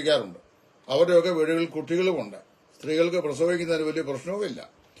കത്തോലിക്സ് പഠിപ്പിക്കാറുണ്ട്. അവരുടെയൊക്കെ വീടുകളിൽ കുട്ടികളുമുണ്ട്. സ്ത്രീകൾക്ക് പ്രസവിക്കുന്നതിന് വലിയ പ്രശ്നവുമില്ല.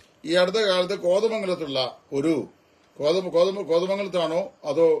 ഈ അടുത്ത കാലത്ത് കോതമംഗലത്തുള്ള ഒരു കോതമംഗലത്താണോ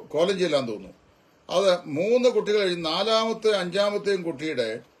അതോ കോലഞ്ചിയിലാന്ന് തോന്നുന്നു, അത് 3 കുട്ടികൾ 4ാമത്തെ 5ാമത്തെയും കുട്ടിയുടെ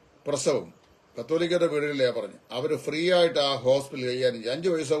പ്രസവം കത്തോലിക്കരുടെ വീടുകളിലെ പറഞ്ഞു. അവർ ഫ്രീ ആയിട്ട് ആ ഹോസ്പിറ്റൽ കൈകാര്യം 5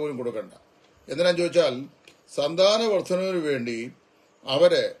 പൈസ പോലും കൊടുക്കണ്ട. എന്തിനാന്ന് ചോദിച്ചാൽ സന്താനവർദ്ധനവിന് വേണ്ടി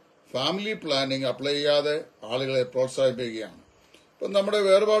അവരെ ഫാമിലി പ്ലാനിംഗ് അപ്ലൈ ചെയ്യാതെ ആളുകളെ പ്രോത്സാഹിപ്പിക്കുകയാണ്. ഇപ്പം നമ്മുടെ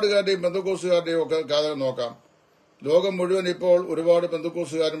വേർപാടുകാരുടെയും പെന്തക്കോസുകാരുടെയും ഒക്കെ കഥ നോക്കാം. ലോകം മുഴുവൻ ഇപ്പോൾ ഒരുപാട്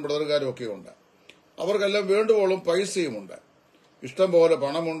പെന്തക്കോസുകാരും ബ്രദറുകാരും ഒക്കെ ഉണ്ട്. അവർക്കെല്ലാം വേണ്ടുവോളം പൈസയുമുണ്ട്, ഇഷ്ടം പോലെ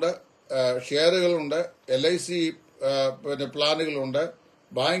പണമുണ്ട്, ഷെയറുകളുണ്ട്, LIC പ്ലാനുകളുണ്ട്,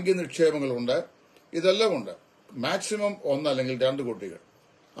 ബാങ്ക് നിക്ഷേപങ്ങളുണ്ട്, ഇതെല്ലാം ഉണ്ട്. മാക്സിമം 1 അല്ലെങ്കിൽ 2 കുട്ടികൾ.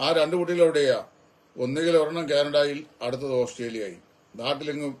 ആ 2 കുട്ടികൾ എവിടെയാ? ഒന്നുകിൽ ഒരെണ്ണം കാനഡയിൽ, അടുത്തത് ഓസ്ട്രേലിയയിൽ.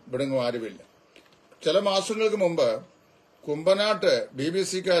 നാട്ടിലെങ്ങും ഇവിടെങ്ങും ആരുമില്ല. ചില മാസങ്ങൾക്ക് മുമ്പ് കുമ്പനാട്ട്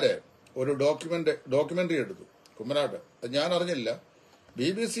BBC-ക്കാര് ഒരു ഡോക്യുമെന്ററി എടുത്തു. കുമ്പനാട്ട് ഞാൻ അറിഞ്ഞില്ല.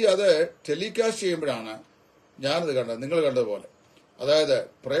 BBC അത് ടെലികാസ്റ്റ് ചെയ്യുമ്പോഴാണ് ഞാനത് കണ്ടത്, നിങ്ങൾ കണ്ടതുപോലെ. അതായത്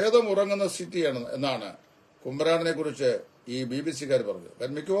പ്രേതം ഉറങ്ങുന്ന സിറ്റിയാണ് എന്നാണ് കുമ്പനാടിനെ കുറിച്ച് ഈ BBC-കാർ പറഞ്ഞത്.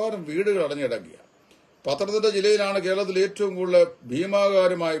 കാരണം മിക്കവാറും വീടുകൾ അടഞ്ഞിടക്കുക. പത്തനംതിട്ട ജില്ലയിലാണ് കേരളത്തിൽ ഏറ്റവും കൂടുതൽ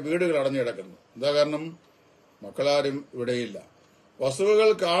ഭീമാകാരമായ വീടുകൾ അടഞ്ഞിടക്കുന്നത്. എന്താ കാരണം? മക്കളാരും ഇവിടെയില്ല. വസ്തുവകൾ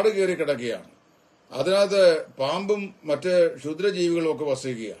കാട് കയറി കിടക്കുകയാണ്. അതിനകത്ത് പാമ്പും മറ്റ് ക്ഷുദ്രജീവികളും ഒക്കെ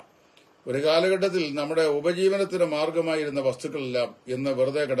വസിക്കുക. ഒരു കാലഘട്ടത്തിൽ നമ്മുടെ ഉപജീവനത്തിന് മാർഗമായിരുന്ന വസ്തുക്കളെല്ലാം ഇന്ന്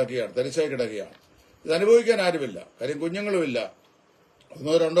വെറുതെ കിടക്കുകയാണ്, തരിശായി കിടക്കുകയാണ്. ഇത് അനുഭവിക്കാൻ ആരുമില്ല. കാര്യം കുഞ്ഞുങ്ങളുമില്ല.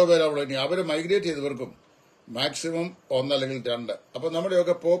 1-2 പേര് അവിടെ. ഇനി അവര് മൈഗ്രേറ്റ് ചെയ്തവർക്കും മാക്സിമം 1 അല്ലെങ്കിൽ 2. അപ്പൊ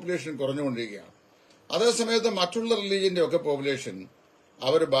നമ്മുടെയൊക്കെ പോപ്പുലേഷൻ കുറഞ്ഞുകൊണ്ടിരിക്കുകയാണ്. അതേസമയത്ത് മറ്റുള്ള റിലീജിയന്റെ ഒക്കെ പോപ്പുലേഷൻ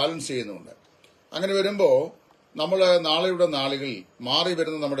അവർ ബാലൻസ് ചെയ്യുന്നുണ്ട്. അങ്ങനെ വരുമ്പോൾ നമ്മൾ നാളെയുടെ നാളുകളിൽ മാറി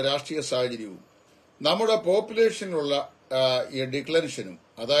വരുന്ന നമ്മുടെ രാഷ്ട്രീയ സാഹചര്യവും നമ്മുടെ പോപ്പുലേഷനിലുള്ള ഈ ഡിക്ലൻഷനും,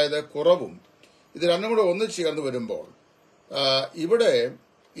 അതായത് കുറവും, ഇത് രണ്ടും കൂടെ ഒന്നിച്ചു ചേർന്ന് വരുമ്പോൾ ഇവിടെ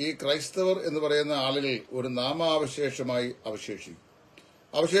ഈ ക്രൈസ്തവർ എന്ന് പറയുന്ന ആളുകൾ ഒരു നാമാവശേഷമായി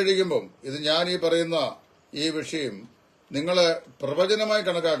അവശേഷിക്കുമ്പം ഇത് ഞാൻ ഈ പറയുന്ന ഈ വിഷയം നിങ്ങൾ പ്രവചനമായി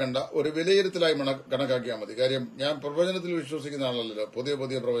കണക്കാക്കേണ്ട, ഒരു വിലയിരുത്തലായി കണക്കാക്കിയാൽ മതി. കാര്യം ഞാൻ പ്രവചനത്തിൽ വിശ്വസിക്കുന്ന ആളല്ലല്ലോ, പുതിയ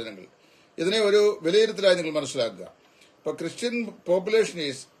പുതിയ പ്രവചനങ്ങൾ. ഇതിനെ ഒരു വിലയിരുത്തലായി നിങ്ങൾ മനസ്സിലാക്കുക. ഇപ്പൊ Christian population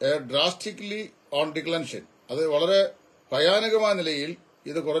is drastically on ഡിക്ലൻഷൻ. അത് വളരെ ഭയാനകമായ നിലയിൽ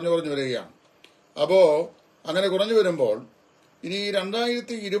ഇത് കുറഞ്ഞു വരികയാണ്. അപ്പോ അങ്ങനെ കുറഞ്ഞു വരുമ്പോൾ ഇനി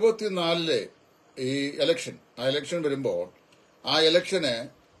 2024 ഈ ഇലക്ഷൻ വരുമ്പോൾ ആ ഇലക്ഷന്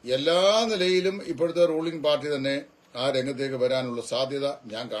എല്ലാ നിലയിലും ഇപ്പോഴത്തെ റൂളിംഗ് പാർട്ടി തന്നെ ആ രംഗത്തേക്ക് വരാനുള്ള സാധ്യത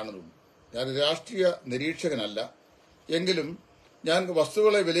ഞാൻ കാണുന്നുണ്ട്. ഞാൻ രാഷ്ട്രീയ നിരീക്ഷകനല്ല, എങ്കിലും ഞാൻ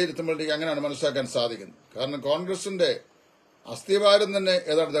വസ്തുക്കളെ വിലയിരുത്തുമ്പോഴത്തേക്ക് അങ്ങനെയാണ് മനസ്സിലാക്കാൻ സാധിക്കുന്നത്. കാരണം കോൺഗ്രസിന്റെ അസ്ഥിവാരം തന്നെ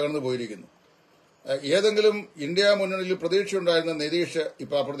ഏതാണ്ട് തകർന്നു പോയിരിക്കുന്നു. ഏതെങ്കിലും ഇന്ത്യ മുന്നണിയിൽ പ്രതീക്ഷയുണ്ടായിരുന്ന നിതീഷ്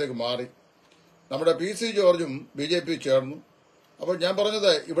ഇപ്പൊ അപ്പുറത്തേക്ക് മാറി. നമ്മുടെ PC ജോർജും BJP ചേർന്നു. അപ്പോൾ ഞാൻ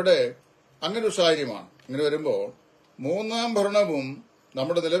പറഞ്ഞത് ഇവിടെ അങ്ങനെ ഒരു സാഹചര്യമാണ്. ഇങ്ങനെ വരുമ്പോൾ മൂന്നാം ഭരണവും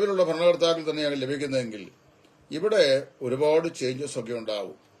നമ്മുടെ നിലവിലുള്ള ഭരണകർത്താക്കൾ തന്നെയാണ് ലഭിക്കുന്നതെങ്കിൽ ഇവിടെ ഒരുപാട് ചേഞ്ചസ് ഒക്കെ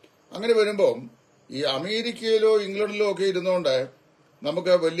ഉണ്ടാവും. അങ്ങനെ വരുമ്പോൾ ഈ അമേരിക്കയിലോ ഇംഗ്ലണ്ടിലോ ഒക്കെ ഇരുന്നുകൊണ്ട്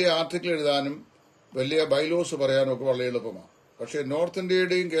നമുക്ക് വലിയ ആർട്ടിക്കിൾ എഴുതാനും വലിയ ബൈലോസ് പറയാനും ഒക്കെ വളരെ എളുപ്പമാണ്. പക്ഷേ നോർത്ത്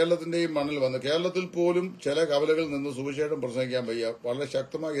ഇന്ത്യയുടെയും കേരളത്തിന്റെയും മണ്ണിൽ വന്ന് കേരളത്തിൽ പോലും ചില കവലകളിൽ നിന്ന് സുവിശേഷം പ്രസംഗിക്കാൻ വയ്യ. വളരെ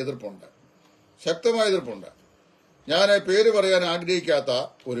ശക്തമായ എതിർപ്പുണ്ട്. ഞാൻ പേര് പറയാൻ ആഗ്രഹിക്കാത്ത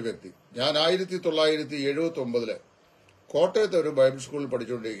ഒരു വ്യക്തി. ഞാൻ 1979 കോട്ടയത്തെ ഒരു ബൈബിൾ സ്കൂളിൽ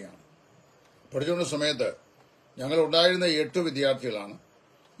പഠിച്ചുകൊണ്ടിരുന്ന സമയത്ത് ഞങ്ങൾ ഉണ്ടായിരുന്ന 8 വിദ്യാർത്ഥികളാണ്.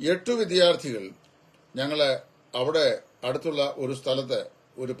 8 വിദ്യാർത്ഥികൾ ഞങ്ങള് അവിടെ അടുത്തുള്ള ഒരു സ്ഥലത്ത്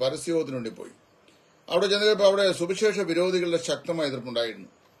ഒരു പരസ്യത്തിന് വേണ്ടി പോയി. അവിടെ ചെന്നപ്പോൾ അവിടെ സുവിശേഷ വിരോധികളുടെ ശക്തമായ എതിർപ്പുണ്ടായിരുന്നു.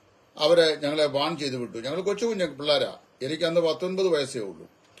 അവരെ ഞങ്ങളെ വാൺ ചെയ്ത് വിട്ടു. ഞങ്ങൾ കൊച്ചു പിള്ളേരാ. എനിക്ക് അന്ന് 19 വയസ്സേ ഉള്ളൂ.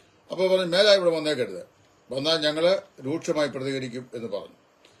 അപ്പോൾ പറഞ്ഞു, മേലാ ഇവിടെ വന്നേക്കരുത്, വന്നാൽ ഞങ്ങള് രൂക്ഷമായി പ്രതികരിക്കും എന്ന് പറഞ്ഞു.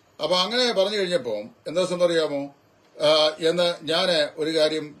 അപ്പൊ അങ്ങനെ പറഞ്ഞു കഴിഞ്ഞപ്പോ എന്താ സംഭവിക്കാമോ എന്ന് ഞാൻ ഒരു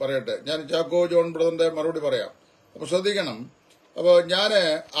കാര്യം പറയട്ടെ. ഞാൻ ചാക്കോ ജോൺ ബ്രദറിന്റെ മറുപടി പറയാം. അപ്പൊ ശ്രദ്ധിക്കണം. അപ്പോൾ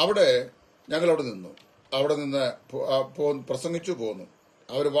ഞങ്ങളവിടെ നിന്നു. അവിടെ നിന്ന് പ്രസംഗിച്ചു പോന്നു.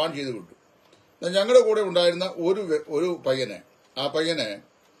 അവർ വാൺ ചെയ്ത് വിട്ടു. ഞങ്ങളുടെ കൂടെ ഉണ്ടായിരുന്ന ഒരു പയ്യനെ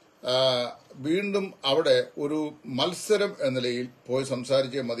വീണ്ടും അവിടെ ഒരു മത്സരം എന്ന നിലയിൽ പോയി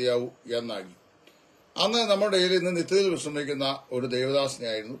സംസാരിച്ചേ മതിയാവൂ എന്നാക്കി. അന്ന് നമ്മുടെ ഇടയിൽ ഇന്ന് നിത്യത്തിൽ വിശ്രമിക്കുന്ന ഒരു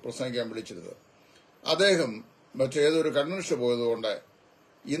ദേവദാസിനെയായിരുന്നു പ്രസംഗിക്കാൻ വിളിച്ചിരുന്നത്. അദ്ദേഹം മറ്റേതൊരു കൺവെൻഷൻ പോയതുകൊണ്ട്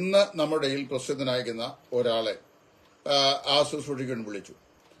ഇന്ന് നമ്മുടെ ഇടയിൽ പ്രസിദ്ധനായിരിക്കുന്ന ഒരാളെ ആ ശുശ്രൂഷിക്കാൻ വിളിച്ചു.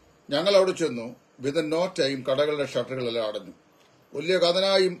 ഞങ്ങൾ അവിടെ ചെന്നു. വിതിൻ നോ ടൈം കടകളുടെ ഷട്ടറുകളെല്ലാം അടഞ്ഞു. വലിയ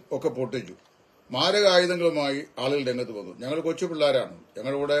കഥനായും ഒക്കെ പൊട്ടിച്ചു. മാരകായുധങ്ങളുമായി ആളുകൾ രംഗത്ത് വന്നു. ഞങ്ങൾ കൊച്ചു പിള്ളേരാണ്.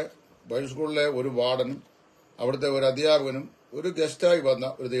 ഞങ്ങളുടെ കൂടെ ബൈബിൾ സ്കൂളിലെ ഒരു വാർഡനും അവിടുത്തെ ഒരു അധ്യാപകനും ഒരു ഗസ്റ്റായി വന്ന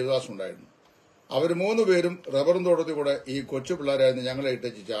ഒരു ദേവദാസും ഉണ്ടായിരുന്നു. അവർ 3 പേരും റബ്ബറും തോട്ടത്തിൽ കൂടെ ഈ കൊച്ചു പിള്ളേരായിരുന്നു ഞങ്ങളെ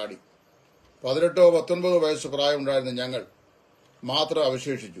ഇട്ടേച്ച് ചാടി. 18-19 വയസ്സ് പ്രായമുണ്ടായിരുന്ന ഞങ്ങൾ മാത്രം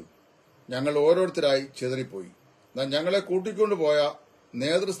അവശേഷിച്ചു. ഞങ്ങൾ ഓരോരുത്തരായി ചിതറിപ്പോയി. എന്നാൽ ഞങ്ങളെ കൂട്ടിക്കൊണ്ടുപോയ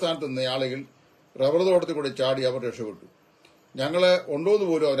നേതൃസ്ഥാനത്ത് നിന്ന ആളുകൾ റബ്ബർ തോട്ടത്തിൽ കൂടെ ചാടി അവർ രക്ഷപ്പെട്ടു. ഞങ്ങളെ ഉണ്ടോന്ന്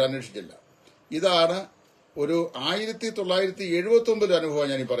പോലും അവർ അന്വേഷിച്ചില്ല. ഇതാണ് ഒരു 1979 അനുഭവം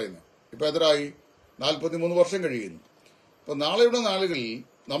ഞാനീ പറയുന്നത്. ഇപ്പൊ എത്രയായി? 43 വർഷം കഴിയുന്നു. അപ്പൊ നാളെയുടെ നാളുകളിൽ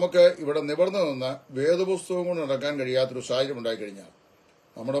നമുക്ക് ഇവിടെ നിവർന്നു നിന്ന് വേദപുസ്തകം കൊണ്ട് നടക്കാൻ കഴിയാത്തൊരു സാഹചര്യം ഉണ്ടായിക്കഴിഞ്ഞാൽ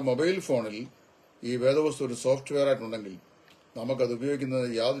നമ്മുടെ മൊബൈൽ ഫോണിൽ ഈ വേദപുസ്തകം ഒരു സോഫ്റ്റ്വെയർ ആയിട്ടുണ്ടെങ്കിൽ നമുക്കത് ഉപയോഗിക്കുന്നത്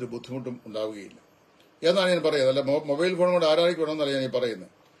യാതൊരു ബുദ്ധിമുട്ടും ഉണ്ടാവുകയില്ല എന്നാണ് ഞാൻ പറയുന്നത്. അല്ല മൊബൈൽ ഫോൺ കൊണ്ട് ആരാധിക്കണമെന്നല്ല ഞാൻ ഈ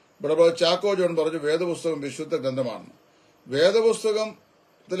പറയുന്നത്. ഇവിടെ ചാക്കോ ജോൺ പറഞ്ഞു വേദപുസ്തകം വിശുദ്ധ ഗ്രന്ഥമാണ്.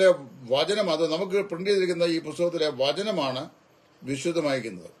 വേദപുസ്തകത്തിലെ വചനം, അത് നമുക്ക് പ്രിന്റ് ചെയ്തിരിക്കുന്ന ഈ പുസ്തകത്തിലെ വചനമാണ്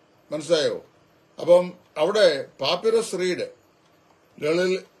വിശുദ്ധമായിരിക്കുന്നത്. മനസ്സിലായോ? അപ്പം അവിടെ പാപ്പിറസ്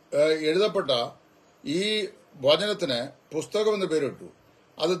റീഡുകളിൽ എഴുതപ്പെട്ട ഈ വചനത്തിന് പുസ്തകം എന്ന് പേരിട്ടു.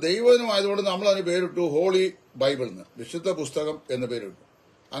 അത് ദൈവവചനമായതുകൊണ്ട് നമ്മൾ അതിന് പേരിട്ടു ഹോളി ബൈബിൾ എന്ന്, വിശുദ്ധ പുസ്തകം എന്ന് പേരിട്ടു.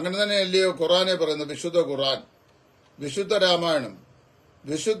 അങ്ങനെ തന്നെ അല്ലയോ ഖുറാനെ പറയുന്നത്, വിശുദ്ധ ഖുറാൻ, വിശുദ്ധ രാമായണം,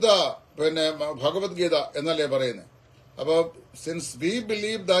 വിശുദ്ധ ഭഗവത്ഗീത എന്നല്ലേ പറയുന്നത്. അപ്പോൾ since we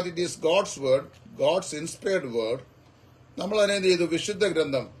believe that it is God's word, God's inspired word, നമ്മൾ അതിനെ എന്ത് ചെയ്തു, വിശുദ്ധ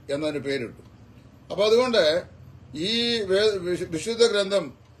ഗ്രന്ഥം എന്നതിന് പേരിട്ടു. അപ്പൊ അതുകൊണ്ട് ഈ വിശുദ്ധ ഗ്രന്ഥം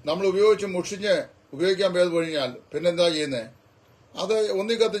നമ്മൾ ഉപയോഗിച്ച് മുഷിഞ്ഞ് ഉപയോഗിക്കാൻ പേര് കഴിഞ്ഞാൽ പിന്നെന്താ ചെയ്യുന്നത്? അത്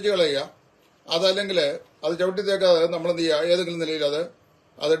ഒന്നി കത്തിച്ച് കളയുക, അതല്ലെങ്കിൽ അത് ചവിട്ടിത്തേക്കാതെ നമ്മളെന്ത് ചെയ്യുക, ഏതെങ്കിലും നിലയിൽ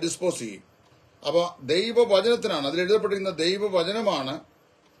അത് ഡിസ്പോസ് ചെയ്യും. അപ്പൊ ദൈവവചനത്തിനാണ്, അതിൽ എഴുതപ്പെട്ടിരിക്കുന്ന ദൈവവചനമാണ്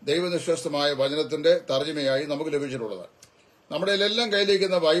ദൈവനിശ്വസ്തമായ വചനത്തിന്റെ തർജ്ജമയായി നമുക്ക് ലഭിച്ചിട്ടുള്ളത്. നമ്മുടെ എല്ലാം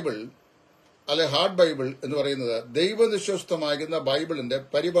കയ്യിലിരിക്കുന്ന ബൈബിൾ, അല്ലെ ഹാർഡ് ബൈബിൾ എന്ന് പറയുന്നത് ദൈവനിശ്വസ്തമായിരിക്കുന്ന ബൈബിളിന്റെ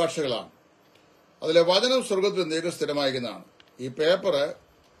പരിഭാഷകളാണ്. അതിലെ വചനം സ്വർഗത്തിൽ നീക്കം സ്ഥിരമായിരിക്കുന്നതാണ്. ഈ പേപ്പർ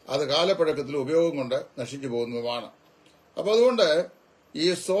അത് കാലപ്പഴക്കത്തിൽ ഉപയോഗം കൊണ്ട് നശിച്ചു പോകുന്നതുമാണ്. അപ്പൊ അതുകൊണ്ട് ഈ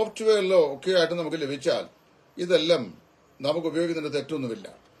സോഫ്റ്റ്വെയറിലോ ഒക്കെ ആയിട്ട് നമുക്ക് ലഭിച്ചാൽ ഇതെല്ലാം നമുക്ക് ഉപയോഗിക്കുന്നതിന് തെറ്റൊന്നുമില്ല.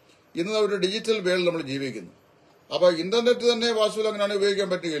 ഇന്ന് ഒരു ഡിജിറ്റൽ വേൾഡ് നമ്മൾ ജീവിക്കുന്നു. അപ്പൊ ഇന്റർനെറ്റ് തന്നെ വാസ്തുവിൽ അങ്ങനെയാണ് ഉപയോഗിക്കാൻ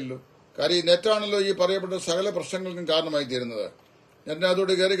പറ്റുകയുള്ളൂ. കാര്യം ഈ നെറ്റാണല്ലോ ഈ പറയപ്പെട്ട സകല പ്രശ്നങ്ങൾക്കും കാരണമായി തീരുന്നത്.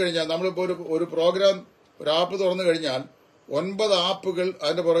 നെറ്റിനകത്തോട്ട് കയറി കഴിഞ്ഞാൽ നമ്മളിപ്പോൾ ഒരു പ്രോഗ്രാം, ഒരു ആപ്പ് തുറന്നു കഴിഞ്ഞാൽ 9 ആപ്പുകൾ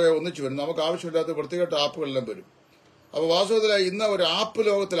അതിന്റെ പുറകെ ഒന്നിച്ചു വരും. നമുക്ക് ആവശ്യമില്ലാത്ത വൃത്തികെട്ട ആപ്പുകളെല്ലാം വരും. അപ്പൊ വാസ്തവത്തിൽ ഇന്ന് ഒരു ആപ്പ്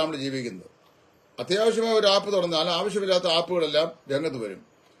ലോകത്തിലാണ് നമ്മൾ ജീവിക്കുന്നത്. അത്യാവശ്യമായ ഒരു ആപ്പ് തുറന്നാൽ ആവശ്യമില്ലാത്ത ആപ്പുകളെല്ലാം രംഗത്ത് വരും.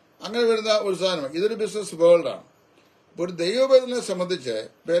 അങ്ങനെ വരുന്ന ഒരു സാധനം, ഇതൊരു ബിസിനസ് വേൾഡാണ്. ഇപ്പൊ ഒരു ദൈവവേദനെ സംബന്ധിച്ച്,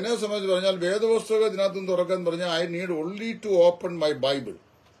 എന്നെ സംബന്ധിച്ച് പറഞ്ഞാൽ വേദപുസ്തകം ഇതിനകത്തും തുറക്കാൻ പറഞ്ഞാൽ I need only to open my Bible.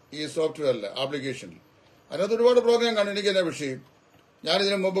 ഈ സോഫ്റ്റ്വെയറിൽ, ആപ്ലിക്കേഷനിൽ അതിനകത്ത് ഒരുപാട് പ്രോഗ്രാം കാണും. എനിക്ക് എന്നെ വിഷയം,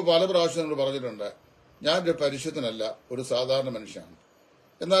 ഞാനിതിനു മുമ്പ് പല പ്രാവശ്യം നമ്മൾ പറഞ്ഞിട്ടുണ്ട്, ഞാനൊരു പരിശുദ്ധനല്ല, ഒരു സാധാരണ മനുഷ്യനാണ്.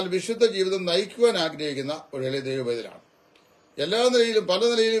 എന്നാൽ വിശുദ്ധ ജീവിതം നയിക്കുവാൻ ആഗ്രഹിക്കുന്ന ഒരു എളിയ ദൈവവേദനാണ്. എല്ലാ നിലയിലും പല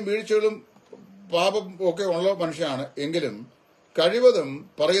നിലയിലും വീഴ്ചകളും പാപം ഒക്കെ ഉള്ള മനുഷ്യനാണ്. എങ്കിലും കഴിവതും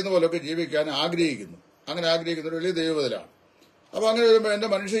പറയുന്ന പോലൊക്കെ ജീവിക്കാൻ ആഗ്രഹിക്കുന്നു. അങ്ങനെ ആഗ്രഹിക്കുന്ന ഒരു വലിയ ദൈവവേദനാണ്. അപ്പൊ അങ്ങനെ വരുമ്പോൾ എന്റെ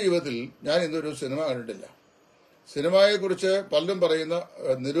മനുഷ്യ ജീവിതത്തിൽ ഞാൻ ഇന്നൊരു സിനിമ കണ്ടിട്ടില്ല. സിനിമയെക്കുറിച്ച് പലരും പറയുന്ന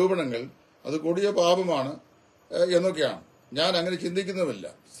നിരൂപണങ്ങൾ അത് കൊടിയ പാപമാണ് എന്നൊക്കെയാണ്. ഞാൻ അങ്ങനെ ചിന്തിക്കുന്നുമില്ല.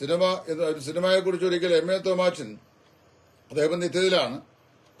 ഒരു സിനിമയെക്കുറിച്ച് ഒരിക്കൽ Evg.E.S.Thomas അദ്ദേഹം നിത്യത്തിലാണ്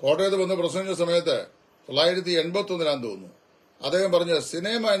കോട്ടയത്ത് വന്ന് പ്രസംഗിച്ച സമയത്ത് 1981 തോന്നുന്നു, അദ്ദേഹം പറഞ്ഞ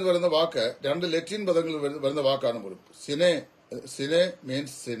സിനേമ എന്ന് പറയുന്ന വാക്ക് 2 ലത്തീൻ പദങ്ങളിൽ വരുന്ന വാക്കാണ് പോലും. സിനെ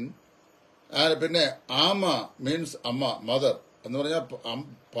മീൻസ് സിൻ, പിന്നെ ആമ മീൻസ് അമ്മ, മദർ എന്ന് പറഞ്ഞാൽ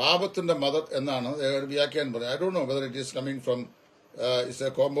പാപത്തിന്റെ മദർ എന്നാണ് വ്യാഖ്യാനം പറഞ്ഞത്. I don't know whether it is coming from it's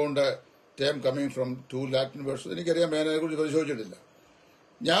A compound term coming from 2 Latin words. എനിക്കറിയാൻ അതിനെക്കുറിച്ച് പരിശോധിച്ചിട്ടില്ല.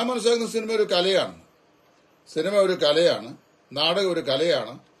 ഞാൻ മനസ്സിലാക്കുന്ന സിനിമ ഒരു കലയാണ്. സിനിമ ഒരു കലയാണ്, നാടകം ഒരു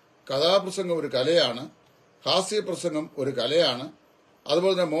കലയാണ്, കഥാപ്രസംഗം ഒരു കലയാണ്, ഹാസ്യപ്രസംഗം ഒരു കലയാണ്,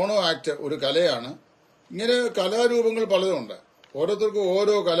 അതുപോലെ തന്നെ മോണോ ആക്ട് ഒരു കലയാണ്. ഇങ്ങനെ കലാരൂപങ്ങൾ പലതുമുണ്ട്. ഓരോരുത്തർക്കും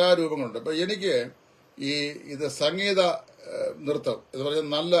ഓരോ കലാരൂപങ്ങളുണ്ട്. ഇപ്പൊ എനിക്ക് ഇത് സംഗീത നൃത്തം എന്ന് പറഞ്ഞാൽ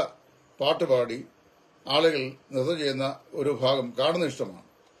നല്ല പാട്ട് പാടി ആളുകൾ നൃത്തം ചെയ്യുന്ന ഒരു ഭാഗം കാണുന്ന ഇഷ്ടമാണ്.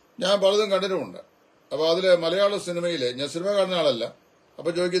 ഞാൻ പലതും കണ്ടിട്ടുമുണ്ട്. അപ്പൊ അതില് മലയാള സിനിമയിലെ, ഞാൻ സിനിമ കാണുന്ന ആളല്ല, അപ്പൊ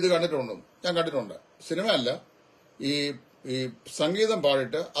ചോദിക്കും ഇത് കണ്ടിട്ടുണ്ടോ? ഞാൻ കണ്ടിട്ടുണ്ട്. സിനിമ അല്ല, ഈ സംഗീതം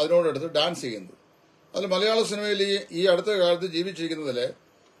പാടിയിട്ട് അതിനോടെടുത്ത് ഡാൻസ് ചെയ്യുന്നത്. അതിൽ മലയാള സിനിമയിൽ ഈ അടുത്ത കാലത്ത് ജീവിച്ചിരിക്കുന്നതിലെ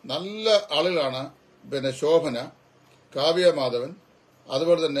നല്ല ആളുകളാണ്. പിന്നെ ശോഭന, കാവ്യ മാധവൻ,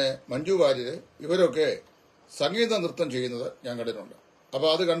 അതുപോലെ തന്നെ മഞ്ജു വാര്യര്, ഇവരൊക്കെ സംഗീത നൃത്തം ചെയ്യുന്നത് ഞാൻ കണ്ടിട്ടുണ്ട്. അപ്പൊ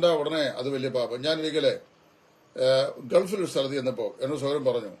അത് കണ്ട ഉടനെ അത് വലിയ പാപം. ഞാൻ ഒരിക്കലെ ഗൾഫിൽ ഒരു സ്ഥലത്ത് ചെന്നപ്പോൾ എന്നോട് സൗരം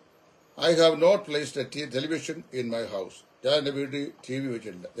പറഞ്ഞു, I have not placed A television in my house. ഞാൻ എന്റെ വീട്ടിൽ TV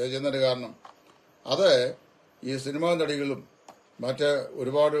വെച്ചിട്ടില്ല. ഞാൻ ചെന്നതിന്റെ കാരണം അത് ഈ സിനിമാ നടികളും മറ്റ്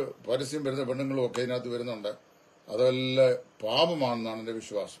ഒരുപാട് പരസ്യം വരുന്ന പെണ്ണുങ്ങളും ഒക്കെ ഇതിനകത്ത് വരുന്നുണ്ട്. അതെല്ലാം പാപമാണെന്നാണ് എന്റെ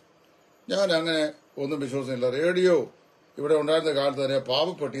വിശ്വാസം. ഞാൻ അങ്ങനെ ഒന്നും വിശ്വസിക്കുന്നില്ല. റേഡിയോ ഇവിടെ ഉണ്ടായിരുന്ന കാലത്ത് തന്നെ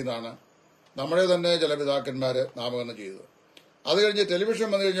പാവപ്പെട്ടിന്നാണ് നമ്മുടെ തന്നെ ചില പിതാക്കന്മാര് നാമകരണം ചെയ്തത്. അത് കഴിഞ്ഞ് ടെലിവിഷൻ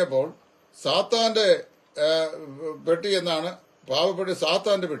വന്നു കഴിഞ്ഞപ്പോൾ സാത്താന്റെ പെട്ടി എന്നാണ്, പാവപ്പെട്ടി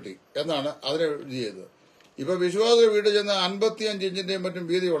സാത്താന്റെ പെട്ടി എന്നാണ് അതിനെ ഇത് ചെയ്തത്. ഇപ്പൊ വിശ്വാസ വീട്ടിൽ ചെന്ന് 55 ഇഞ്ചിന്റെയും മറ്റും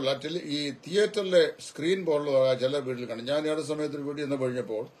വീതിയുള്ള ഈ തിയേറ്ററിലെ സ്ക്രീൻ പോലുള്ള ചില വീട്ടിൽ കണ്ടു. ഞാൻ ഈ സമയത്ത് ഒരു വീട്ടിൽ ചെന്ന്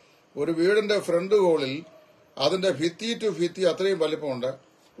കഴിഞ്ഞപ്പോൾ ഒരു വീടിന്റെ ഫ്രണ്ട് ഹോളിൽ അതിന്റെ ഭിത്തി ടു ഭിത്തി അത്രയും വലിപ്പമുണ്ട്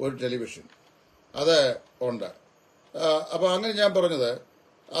ഒരു ടെലിവിഷൻ അത് ഉണ്ട്. അപ്പൊ അങ്ങനെ ഞാൻ പറഞ്ഞത്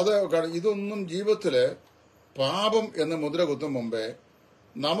അത് ഇതൊന്നും ജീവിതത്തില് പാപം എന്ന് മുദ്ര കുത്തും മുമ്പേ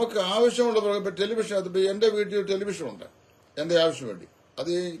നമുക്ക് ആവശ്യമുള്ള ടെലിവിഷൻ, അത് എന്റെ വീട്ടിൽ ടെലിവിഷൻ ഉണ്ട് എന്റെ ആവശ്യം വേണ്ടി. അത്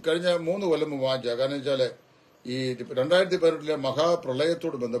ഈ കഴിഞ്ഞ 3 കൊല്ലം മുമ്പ് വാങ്ങിച്ച. കാരണം വെച്ചാല് ഈ 2018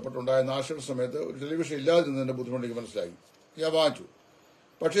 മഹാപ്രളയത്തോട് ബന്ധപ്പെട്ടുണ്ടായ നാശന സമയത്ത് ഒരു ടെലിവിഷൻ ഇല്ലാതിരുന്നതിന്റെ ബുദ്ധിമുട്ട് എനിക്ക് മനസ്സിലായി. ഞാൻ വാങ്ങിച്ചു.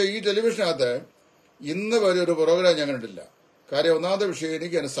 പക്ഷേ ഈ ടെലിവിഷനകത്ത് ഇന്ന് വരെ ഒരു പ്രോഗ്രാം ഞാൻ കണ്ടിട്ടില്ല. കാര്യം ഒന്നാമത്തെ വിഷയം,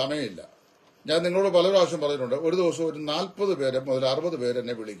 എനിക്ക് അതിന് സമയമില്ല. ഞാൻ നിങ്ങളോട് പല പ്രാവശ്യം പറഞ്ഞിട്ടുണ്ട്, ഒരു ദിവസം ഒരു 40 പേര് മുതൽ 60 പേര്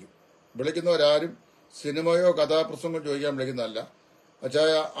എന്നെ വിളിക്കും. വിളിക്കുന്നവരാരും സിനിമയോ കഥാപ്രസംഗം ചോദിക്കാൻ വിളിക്കുന്നതല്ല.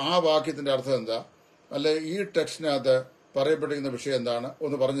 അച്ചായ ആ വാക്യത്തിന്റെ അർത്ഥം എന്താ, അല്ലെ ഈ ടെക്സ്റ്റിനകത്ത് പറയപ്പെട്ടിരിക്കുന്ന വിഷയം എന്താണ്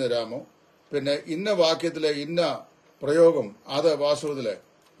ഒന്ന് പറഞ്ഞു തരാമോ, പിന്നെ ഇന്ന വാക്യത്തിലെ ഇന്ന പ്രയോഗം അത് വാസ്തവത്തില്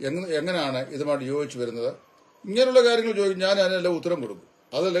എങ്ങനെയാണ് ഇതുമായിട്ട് യോജിച്ചു വരുന്നത്, ഇങ്ങനെയുള്ള കാര്യങ്ങൾ ചോദിക്കും. ഞാൻ അതിനെല്ലാം ഉത്തരം കൊടുക്കും.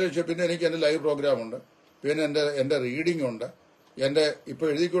 അതല്ല, പിന്നെ എനിക്ക് എന്റെ ലൈവ് പ്രോഗ്രാം ഉണ്ട്, പിന്നെ എന്റെ റീഡിംഗ് ഉണ്ട്, എന്റെ ഇപ്പോൾ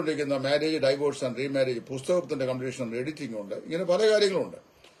എഴുതിക്കൊണ്ടിരിക്കുന്ന മാരേജ്, ഡൈവോഴ്സ് ആൻഡ് റീമാരേജ് പുസ്തകത്തിന്റെ കംപ്ലീഷനും എഡിറ്റിംഗും ഉണ്ട്. ഇങ്ങനെ പല കാര്യങ്ങളുണ്ട്.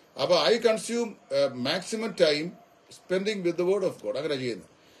 അപ്പൊ I consume maximum time spending with the word of God. അങ്ങനെ ചെയ്യുന്നത്.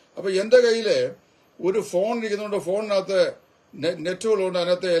 അപ്പൊ എന്റെ കയ്യില് ഒരു ഫോൺ ഇരിക്കുന്നുണ്ട്, ഫോണിനകത്ത് നെറ്റുകളുണ്ട്,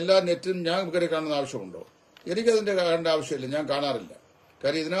 അതിനകത്ത് എല്ലാ നെറ്റും ഞാൻ കയറി കാണുന്ന ആവശ്യമുണ്ടോ? എനിക്കതിന്റെ കാണേണ്ട ആവശ്യമില്ല, ഞാൻ കാണാറില്ല.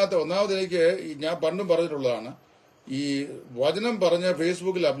 കാര്യം ഇതിനകത്ത് ഒന്നാമത് എനിക്ക് ഞാൻ പണ്ടും പറഞ്ഞിട്ടുള്ളതാണ്, ഈ വചനം പറഞ്ഞ്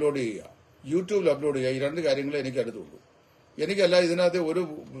ഫേസ്ബുക്കിൽ അപ്ലോഡ് ചെയ്യുക, യൂട്യൂബിൽ അപ്ലോഡ് ചെയ്യുക, ഈ രണ്ട് കാര്യങ്ങളെ എനിക്ക് അടുത്തുള്ളൂ. എനിക്കല്ല ഇതിനകത്ത് ഒരു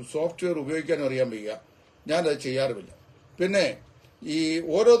സോഫ്റ്റ്വെയർ ഉപയോഗിക്കാനും അറിയാൻ വയ്യ, ഞാനത് ചെയ്യാറുമില്ല. പിന്നെ ഈ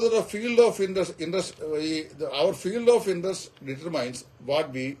ഓരോരുത്തരുടെ field of interest our field of interest determines what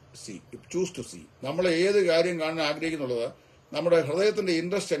we see choose to see. നമ്മൾ ഏത് കാര്യം കാണാൻ ആഗ്രഹിക്കുന്നുള്ളത് നമ്മുടെ ഹൃദയത്തിന്റെ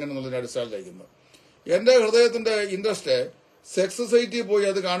ഇൻട്രസ്റ്റ് എങ്ങനെയെന്നുള്ളതിന്റെ അടിസ്ഥാനത്തിലായിരിക്കുന്നത്. എന്റെ ഹൃദയത്തിന്റെ ഇൻട്രസ്റ്റ് സെക്സ് സൊസൈറ്റി പോയി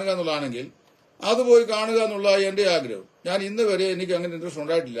അത് കാണുക എന്നുള്ളതാണെങ്കിൽ അത് പോയി കാണുക എന്നുള്ള എന്റെ ആഗ്രഹം. ഞാൻ ഇന്ന് വരെ എനിക്ക് അങ്ങനെ ഇൻട്രസ്റ്റ്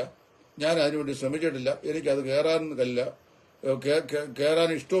ഉണ്ടായിട്ടില്ല, ഞാൻ അതിനുവേണ്ടി ശ്രമിച്ചിട്ടില്ല, എനിക്കത് കയറാൻ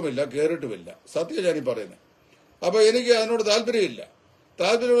ഇഷ്ടവുമില്ല, കയറിയിട്ടുമില്ല. സത്യം ഞാനീ പറയുന്നത്. അപ്പൊ എനിക്ക് അതിനോട് താല്പര്യമില്ല.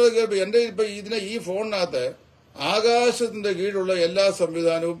 താല്പര്യമുള്ള എന്റെ ഇപ്പൊ ഈ ഫോണിനകത്ത് ആകാശത്തിന്റെ കീഴിലുള്ള എല്ലാ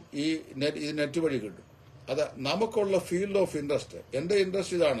സംവിധാനവും ഈ നെറ്റ് വഴി കിട്ടും. അത് നമുക്കുള്ള ഫീൽഡ് ഓഫ് ഇൻട്രസ്റ്റ്. എന്റെ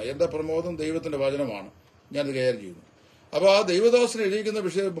ഇൻട്രസ്റ്റ് ഇതാണ്, എന്റെ പ്രമോദം ദൈവത്തിന്റെ വചനമാണ്, ഞാനിത് കൈകാര്യം ചെയ്യുന്നു. അപ്പൊ ആ ദൈവദാസന് എഴുതിക്കുന്ന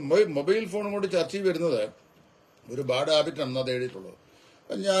വിഷയം മൊബൈൽ ഫോൺ കൊണ്ട് ചർച്ച ചെയ്ത് വരുന്നത് ഒരു ബാഡ് ഹാബിറ്റാണ് അത് എഴുതിയിട്ടുള്ളത്.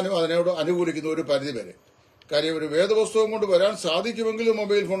 ഞാനും അതിനോട് അനുകൂലിക്കുന്ന ഒരു പരിധി വരെ. കാര്യം ഒരു വേദപുസ്തകം കൊണ്ട് വരാൻ സാധിക്കുമെങ്കിലും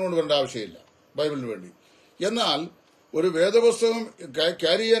മൊബൈൽ ഫോൺ കൊണ്ട് വരേണ്ട ആവശ്യമില്ല ബൈബിളിന് വേണ്ടി. എന്നാൽ ഒരു വേദപുസ്തകം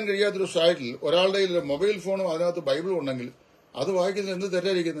ക്യാരി ചെയ്യാൻ കഴിയാത്തൊരു സാഹചര്യത്തിൽ ഒരാളുടെ മൊബൈൽ ഫോണും അതിനകത്ത് ബൈബിളും ഉണ്ടെങ്കിൽ അത് വായിക്കുന്നത് എന്ത്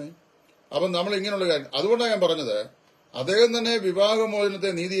തെറ്റായിരിക്കുന്നത്? അപ്പം നമ്മൾ ഇങ്ങനെയുള്ള കാര്യം. അതുകൊണ്ടാണ് ഞാൻ പറഞ്ഞത്, അദ്ദേഹം തന്നെ വിവാഹമോചനത്തെ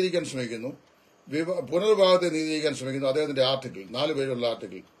നീതീകരിക്കാൻ ശ്രമിക്കുന്നു, പുനർവിവാഹത്തെ നീതീകരിക്കാൻ ശ്രമിക്കുന്നു. അദ്ദേഹത്തിന്റെ ആർട്ടിക്കിൾ 4 പേജുള്ള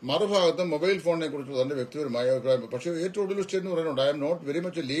ആർട്ടിക്കിൾ. മറുഭാഗത്ത് മൊബൈൽ ഫോണിനെ കുറിച്ചുള്ള തന്റെ വ്യക്തിപരമായ അഭിപ്രായം. പക്ഷേ ഏറ്റവും ഒടുവിൽ സ്റ്റേറ്റ് പറയുന്നുണ്ട്, I am not very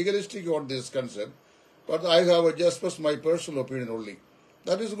much legalistic on this concern, but I have expressed my personal opinion only.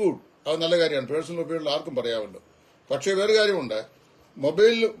 That is good. അത് നല്ല കാര്യമാണ്. പേഴ്സണൽ ഒപ്പീനിയൻ ആർക്കും പറയാമല്ലോ. പക്ഷേ വേറെ കാര്യമുണ്ട്,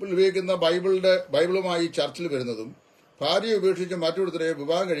 മൊബൈലിൽ ഉപയോഗിക്കുന്ന ബൈബിളുമായി ചർച്ചിൽ വരുന്നതും ഭാര്യയെ ഉപേക്ഷിച്ച് മറ്റൊരുത്തരെ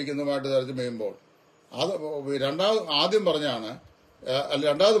വിവാഹം കഴിക്കുന്നതുമായിട്ട് താരതമ്യം ചെയ്യുമ്പോൾ അത് ആദ്യം പറഞ്ഞാണ്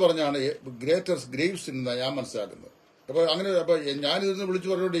ഗ്രേറ്റസ്റ്റ് ഗ്രേവ്സ് എന്ന് ഞാൻ മനസ്സിലാക്കുന്നത്. അപ്പൊ ഞാനിതിന് വിളിച്ചു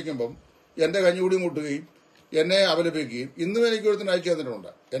പറഞ്ഞുകൊണ്ടിരിക്കുമ്പം എന്റെ കഞ്ഞുകൂടി മുട്ടുകയും എന്നെ അപലപിക്കുകയും ഇന്നും എനിക്ക് ഒരുത്തിന് അയച്ചു തന്നിട്ടുണ്ട്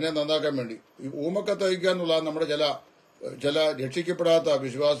എന്നെ നന്നാക്കാൻ വേണ്ടി. ഈ ഊമക്കത്ത് അയക്കാന്നുള്ള നമ്മുടെ ചില രക്ഷിക്കപ്പെടാത്ത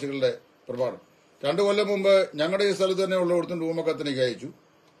വിശ്വാസികളുടെ പ്രമാണം. 2 കൊല്ലം മുമ്പ് ഞങ്ങളുടെ ഈ സ്ഥലത്ത് തന്നെ ഉള്ള ഒരുത്തിന് ഊമക്കത്തിനേക്ക് അയച്ചു.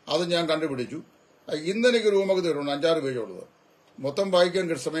 അത് ഞാൻ കണ്ടുപിടിച്ചു. ഇന്ന് എനിക്ക് ഊമക്കത്ത് കിട്ടുന്നു 5-6 പേജുള്ളത്. മൊത്തം വായിക്കാൻ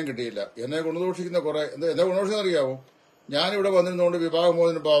സമയം കിട്ടിയില്ല. എന്നെ ഗുണദോഷിക്കുന്ന എന്നെ ഗുണദോഷിക്കുന്ന അറിയാവോ? ഞാനിവിടെ വന്നിരുന്നുകൊണ്ട്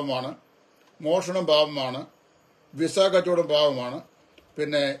വിവാഹമോചനം പാപമാണ്, മോഷണം പാപമാണ്, വിസ കച്ചവടം പാപമാണ്,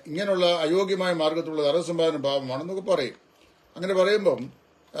 പിന്നെ ഇങ്ങനെയുള്ള അയോഗ്യമായ മാർഗത്തിലുള്ള ധനസമ്പാദനം പാപമാണെന്നൊക്കെ പറയും. അങ്ങനെ പറയുമ്പം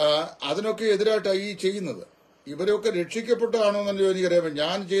അതിനൊക്കെ എതിരായിട്ടാണ് ഈ ചെയ്യുന്നത്. ഇവരൊക്കെ രക്ഷിക്കപ്പെട്ടാണോ എന്നല്ലോ എനിക്കറിയാം.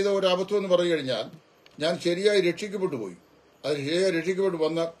 ഞാൻ ചെയ്ത ഒരു അബദ്ധം എന്ന് പറഞ്ഞു കഴിഞ്ഞാൽ ഞാൻ ശരിയായി രക്ഷിക്കപ്പെട്ടു പോയി. അത് ശരിയായി രക്ഷിക്കപ്പെട്ടു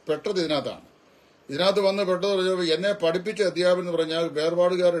പെട്ടത് ഇതിനകത്ത് വന്ന് പെട്ടത് എന്നെ പഠിപ്പിച്ച അധ്യാപനം എന്ന് പറഞ്ഞാൽ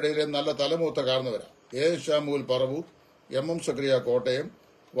വേർപാടുകാരുടെ ഇടയിലെ നല്ല തലമൂത്ത കാരണവരാ. ഷാമൂൽ പറവൂർ, എം സക്രിയ കോട്ടയം,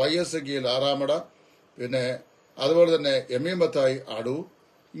 YS ആറാമട, പിന്നെ അതുപോലെ തന്നെ ME മത്തായി അടൂർ,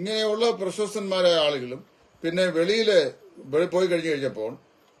 ഇങ്ങനെയുള്ള പ്രശസ്തന്മാരായ ആളുകളും പിന്നെ വെളിയിൽ പോയി കഴിഞ്ഞപ്പോൾ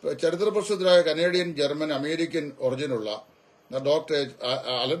ചരിത്ര പ്രസിദ്ധരായ Canadian, German, American ഒറിജിനുള്ള doctor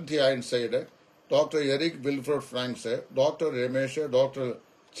Allen ഐൻസൈഡ്, doctor Eric Wilfred Franks, doctor Ramesh, doctor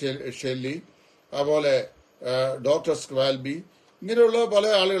Shelly, അതുപോലെ ഡോക്ടർ സ്ക്വാൽബി, ഇങ്ങനെയുള്ള പല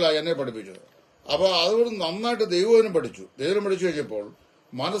ആളുകളാണ് എന്നെ പഠിപ്പിച്ചത്. അപ്പൊ അതുകൊണ്ട് നന്നായിട്ട് ദൈവവചനം പഠിച്ചു കഴിഞ്ഞപ്പോൾ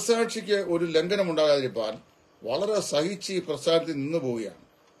മനസാക്ഷിക്ക് ഒരു ലംഘനം ഉണ്ടാകാതിരിക്കാൻ വളരെ സഹിച്ച് ഈ പ്രസ്ഥാനത്തിൽ നിന്ന് പോവുകയാണ്.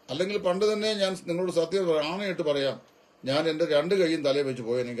 അല്ലെങ്കിൽ പണ്ട് തന്നെ ഞാൻ നിങ്ങളോട് സത്യം ആണയിട്ട് പറയാം, ഞാൻ എന്റെ 2 കൈയും തലയിൽ വെച്ച്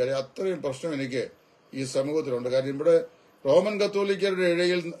പോയി. എനിക്കറിയാം അത്രയും പ്രശ്നം എനിക്ക് ഈ സമൂഹത്തിലുണ്ട്. കാര്യം ഇവിടെ റോമൻ കത്തോലിക്കരുടെ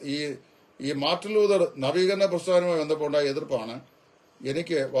ഇടയിൽ ഈ മാർട്ടിൻ ലൂതർ നവീകരണ പ്രസ്ഥാനവുമായി ബന്ധപ്പെട്ട ഉണ്ടായ എതിർപ്പാണ്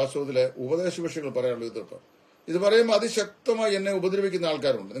എനിക്ക് വാസ്തവത്തിലെ ഉപദേശ വിഷയങ്ങൾ പറയാനുള്ള എതിർപ്പ്. ഇത് പറയുമ്പോൾ അതിശക്തമായി എന്നെ ഉപദ്രവിക്കുന്ന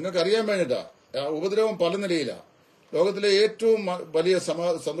ആൾക്കാരുണ്ട്. നിങ്ങൾക്ക് അറിയാൻ വേണ്ടിയിട്ടാ. ഉപദ്രവം പല നിലയിലാണ്. ലോകത്തിലെ ഏറ്റവും വലിയ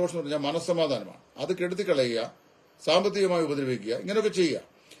സന്തോഷം എന്ന് പറഞ്ഞാൽ മനസ്സമാധാനമാണ്. അത് കെടുത്തിക്കളയുക, സാമ്പത്തികമായി ഉപദ്രവിക്കുക, ഇങ്ങനെയൊക്കെ ചെയ്യുക.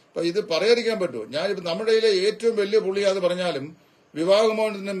 അപ്പൊ ഇത് പറയാതിരിക്കാൻ പറ്റുമോ? ഞാനിപ്പോ നമ്മുടെ ഏറ്റവും വലിയ പുള്ളിയാത് പറഞ്ഞാലും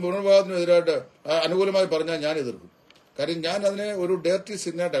വിവാഹമോചനത്തിനും പുനർവിവാഹത്തിനും എതിരായിട്ട് അനുകൂലമായി പറഞ്ഞാൽ ഞാൻ എതിർക്കും. കാര്യം ഞാൻ അതിനെ ഒരു ഡേർട്ടി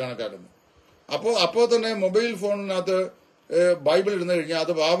സിന്നായിട്ടാണ് കണക്കാക്കുന്നത്. അപ്പോൾ തന്നെ മൊബൈൽ ഫോണിനകത്ത് ബൈബിൾ ഇരുന്ന് കഴിഞ്ഞാൽ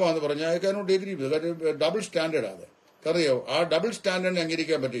അത് പാപമാണെന്ന് പറഞ്ഞാൽ ഐ കാനോട്ട് എഗ്രി. കാര്യം ഡബിൾ സ്റ്റാൻഡേർഡ് അത്. അറിയോ, ആ ഡബിൾ സ്റ്റാൻഡേർഡിനെ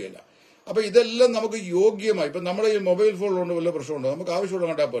അംഗീകരിക്കാൻ പറ്റുകയില്ല. അപ്പൊ ഇതെല്ലാം നമുക്ക് യോഗ്യമായി. ഇപ്പൊ നമ്മുടെ ഈ മൊബൈൽ ഫോണിലുണ്ട് വല്ല പ്രശ്നമുണ്ടോ? നമുക്ക് ആവശ്യമുള്ള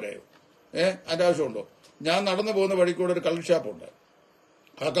കണ്ടാൽ പോരെയോ? അതിന്റെ ആവശ്യമുണ്ടോ? ഞാൻ നടന്നു പോകുന്ന വഴിക്കൂടെ ഒരു കള്ള് ഷാപ്പുണ്ട്.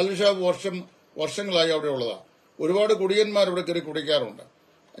 ആ കള്ള് ഷാപ്പ് വർഷങ്ങളായി അവിടെ ഉള്ളതാ. ഒരുപാട് കുടിയന്മാർ ഇവിടെ കയറി കുടിക്കാറുണ്ട്.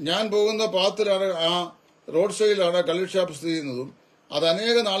 ഞാൻ പോകുന്ന പാത്തിലാണ്, ആ റോഡ് സൈഡിലാണ് കള്ള് ഷാപ്പ് സ്ഥിതി ചെയ്യുന്നതും അത്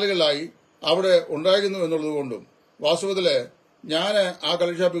അനേക നാളുകളായി അവിടെ ഉണ്ടായിരുന്നു എന്നുള്ളത് കൊണ്ടും വാസ്തവത്തില് ഞാൻ ആ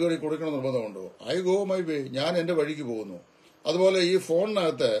കള്ള് ഷാപ്പിൽ കയറി കുടിക്കണം നിർബന്ധമുണ്ടോ? ഐ ഗോ മൈ വേ, ഞാൻ എന്റെ വഴിക്ക് പോകുന്നു. അതുപോലെ ഈ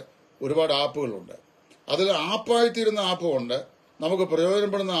ഫോണിനകത്ത് ഒരുപാട് ആപ്പുകളുണ്ട്. അതിൽ ആപ്പായിത്തീരുന്ന ആപ്പുമുണ്ട്, നമുക്ക്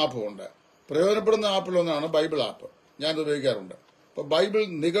പ്രയോജനപ്പെടുന്ന ആപ്പുമുണ്ട്. പ്രയോജനപ്പെടുന്ന ആപ്പിലൊന്നാണ് ബൈബിൾ ആപ്പ്. ഞാൻ ഉപയോഗിക്കാറുണ്ട്. ഇപ്പൊ ബൈബിൾ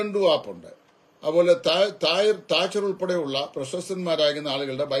നിഘണ്ടു ആപ്പുണ്ട്. അതുപോലെ താച്ചർ ഉൾപ്പെടെയുള്ള പ്രശസ്തന്മാരാകുന്ന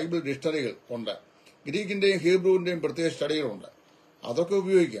ആളുകളുടെ ബൈബിൾ ഡിക്ഷണറികൾ ഉണ്ട്. ഗ്രീക്കിന്റെയും ഹീബ്രുവിന്റെയും പ്രത്യേക സ്റ്റഡികളുണ്ട്. അതൊക്കെ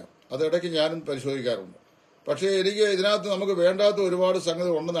ഉപയോഗിക്കാം. അതിടയ്ക്ക് ഞാനും പരിശോധിക്കാറുണ്ട്. പക്ഷേ എനിക്ക് ഇതിനകത്ത് നമുക്ക് വേണ്ടാത്ത ഒരുപാട് സംഗതി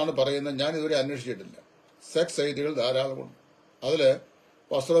ഉണ്ടെന്നാണ് പറയുന്നത്. ഞാൻ ഇതുവരെ അന്വേഷിച്ചിട്ടില്ല. സെക്സ് സൈറ്റുകൾ ധാരാളമുണ്ട്. അതില്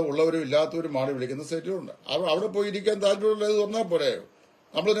വസ്ത്രം ഉള്ളവരും ഇല്ലാത്തവരും മാറി വിളിക്കുന്ന സൈറ്റുകളുണ്ട്. അവിടെ പോയി ഇരിക്കാൻ താല്പര്യമുള്ളത് തുറന്നാൽ പോരെയോ?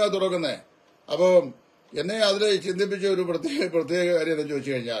 നമ്മളിതിനകത്ത് തുറക്കുന്നേ. അപ്പം എന്നെ അതിൽ ചിന്തിപ്പിച്ച ഒരു പ്രത്യേക കാര്യം എന്ന്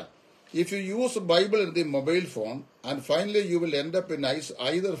ചോദിച്ചു കഴിഞ്ഞാൽ, if you use Bible in the mobile phone and finally you will end up in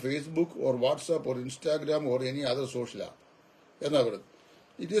either Facebook or WhatsApp or Instagram or any other social app എന്നാ പറയുന്നത്.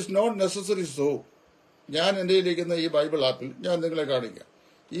 It is not necessary so. ഞാൻ എൻ്റെ ഇരിക്കുന്ന ഈ Bible ആപ്പിൽ ഞാൻ നിങ്ങളെ കാണിക്കാം.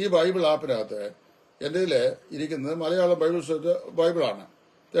 ഈ ബൈബിൾ ആപ്പിനകത്ത് എൻ്റെ ഇരിക്കുന്നത് മലയാളം ബൈബിളാണ്.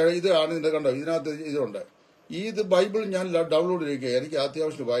 ഇതാണ് ഇതിന്റെ കണ്ടോ, ഇതിനകത്ത് ഇതുണ്ട്. ഇത് ബൈബിൾ ഞാൻ ഡൗൺലോഡ് ചെയ്യുക എനിക്ക്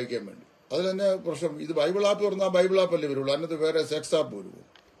അത്യാവശ്യം വായിക്കാൻ വേണ്ടി. അതിൽ തന്നെ പ്രശ്നം, ഇത് ബൈബിൾ ആപ്പ് തുറന്നാൽ ബൈബിൾ ആപ്പല്ലേ വരുള്ളൂ. അതിനകത്ത് വേറെ സെക്സ് ആപ്പ് വരുമോ,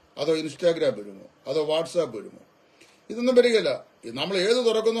 അതോ ഇൻസ്റ്റാഗ്രാം വരുമോ, അതോ വാട്സാപ്പ് വരുമോ? ഇതൊന്നും വരികയില്ല. നമ്മൾ ഏത്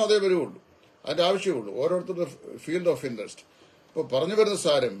തുറക്കുന്നോ അതേ വരുള്ളൂ. അതിന്റെ ആവശ്യമുള്ളൂ. ഓരോരുത്തരുടെ ഫീൽഡ് ഓഫ് ഇൻട്രസ്റ്റ്. ഇപ്പോൾ പറഞ്ഞു വരുന്ന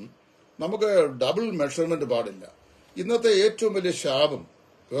സാരം, നമുക്ക് ഡബിൾ മെഷർമെന്റ് പാടില്ല. ഇന്നത്തെ ഏറ്റവും വലിയ ശാപം,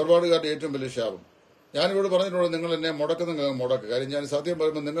 വേർപാടുകാരുടെ ഏറ്റവും വലിയ ശാപം, ഞാനിവിടെ പറഞ്ഞിട്ടുണ്ട്, നിങ്ങൾ എന്നെ മുടക്കുക. കാര്യം ഞാൻ സത്യം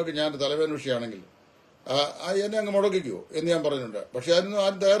പറയുമ്പോൾ നിങ്ങൾക്ക് ഞാൻ തലവേദന വിഷയമാണെങ്കിൽ എന്നെ അങ്ങ് മുടക്കിക്കുമോ എന്ന് ഞാൻ പറഞ്ഞിട്ടുണ്ട്. പക്ഷെ അതിനൊന്നും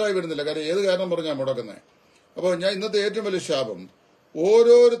ആരും തയ്യാറായി വരുന്നില്ല. കാര്യം ഏത് കാരണം പറഞ്ഞാൽ മുടക്കുന്നത്. അപ്പോൾ ഞാൻ ഇന്നത്തെ ഏറ്റവും വലിയ ശാപം,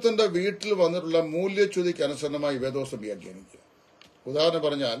 ഓരോരുത്തരുടെ വീട്ടിൽ വന്നിട്ടുള്ള മൂല്യച്യുതിക്ക് അനുസരണമായി വേദോസം വ്യാഖ്യാനിക്കുക. ഉദാഹരണം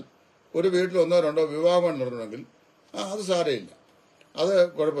പറഞ്ഞാൽ, ഒരു വീട്ടിൽ 1 or 2 വിവാഹം നടന്നിട്ടുണ്ടെങ്കിൽ അത് സാരമില്ല, അത്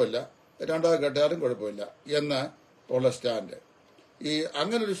കുഴപ്പമില്ല, രണ്ടാമത് കെട്ടാലും കുഴപ്പമില്ല എന്ന് ഉള്ള സ്റ്റാൻഡ്.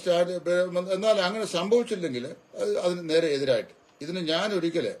 അങ്ങനെ ഒരു സ്റ്റാൻഡ്. എന്നാൽ അങ്ങനെ സംഭവിച്ചില്ലെങ്കിൽ അതിന് നേരെ എതിരായിട്ട് ഇതിന് ഞാൻ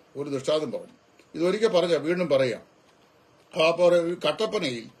ഒരിക്കല് ഒരു ദൃഷ്ടാന്തം പറഞ്ഞു. ഇതൊരിക്കൽ പറഞ്ഞ വീണ്ടും പറയാം. അപ്പോൾ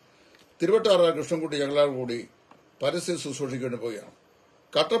കട്ടപ്പനയിൽ തിരുവട്ടാറ് കൃഷ്ണൻകുട്ടി ഞങ്ങളാൽ കൂടി പരസ്യ ശുശ്രൂഷിക്കൊണ്ട് പോവുകയാണ്.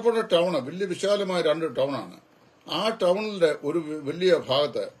 കട്ടപ്പന ടൗണ് വലിയ വിശാലമായ 2 ടൗണാണ്. ആ ടൗണിന്റെ ഒരു വലിയ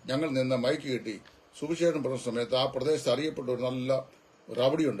ഭാഗത്ത് ഞങ്ങൾ നിന്ന് മൈക്ക് കിട്ടി സുവിശേഷം പറഞ്ഞ സമയത്ത് ആ പ്രദേശത്ത് അറിയപ്പെട്ട ഒരു നല്ല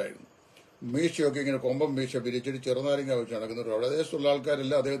റവടി ഉണ്ടായിരുന്നു. മീശയൊക്കെ ഇങ്ങനെ കൊമ്പം മീശ പിരിച്ചിട്ട് ചെറുനാരങ്ങ വെച്ച് നടക്കുന്ന ഒരു റവടി. ദേശത്തുള്ള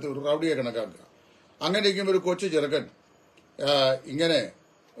ആൾക്കാരെല്ലാം അദ്ദേഹത്തെ ഒരു റവടിയെ കണക്കാക്കുക. അങ്ങനെ ഇരിക്കുമ്പോൾ ഒരു കൊച്ചു ചെറുക്കൻ ഇങ്ങനെ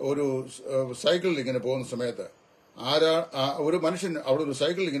ഒരു സൈക്കിളിൽ ഇങ്ങനെ പോകുന്ന സമയത്ത് ഒരു മനുഷ്യൻ അവിടെ ഒരു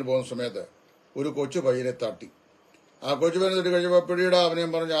സൈക്കിളിൽ ഇങ്ങനെ പോകുന്ന സമയത്ത് ഒരു കൊച്ചു പയ്യനെ തട്ടി. ആ കൊച്ചു പയ്യനെ തട്ടി കഴിഞ്ഞപ്പോൾ പിടിയിടാ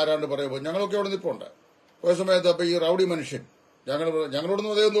അവനെയും പറഞ്ഞ് ആരാണ്ട് പറയുമ്പോൾ ഞങ്ങളൊക്കെ അവിടെ നിൽപ്പുണ്ട്. പോയ സമയത്ത് അപ്പൊ ഈ റൗഡി മനുഷ്യൻ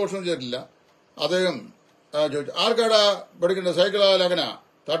ഞങ്ങളോടൊന്നും അദ്ദേഹം ദോഷം ചെയ്തിട്ടില്ല. അദ്ദേഹം ചോദിച്ചു, ആർക്കാടാ പിടിക്കേണ്ടത്? സൈക്കിളായാലും അങ്ങനെ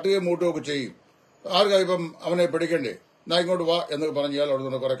തട്ടുകയും മൂട്ടുകയൊക്കെ ചെയ്യും, ആർക്കാ ഇപ്പം അവനെ പിടിക്കണ്ടേ? എന്നാ ഇങ്ങോട്ട് വാ എന്നൊക്കെ പറഞ്ഞ് ഇയാൾ അവിടെ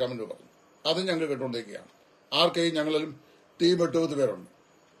നിന്ന് കുറെ കമന്റ് പറഞ്ഞു. അതും ഞങ്ങൾ കേട്ടുകൊണ്ടിരിക്കുകയാണ്. ആർക്കെയും ഞങ്ങളിലും ടീം 8 പേരുണ്ട്.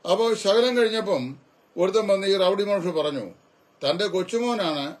 അപ്പോൾ ശകലം കഴിഞ്ഞപ്പം ഒരുത്തം വന്ന് ഈ റൗഡി മനുഷ്യൻ പറഞ്ഞു, തന്റെ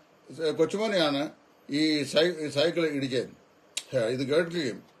കൊച്ചുമോനെയാണ് ഈ സൈക്കിൾ ഇടിച്ചത്. ഇത്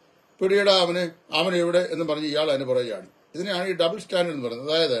കേൾക്കുകയും പിടിയിടാ അവന് എവിടെ എന്ന് പറഞ്ഞ് ഇയാൾ അതിന് പറയുകയാണ്. ഇതിനെയാണ് ഈ ഡബിൾ സ്റ്റാൻഡേർഡ് എന്ന് പറയുന്നത്.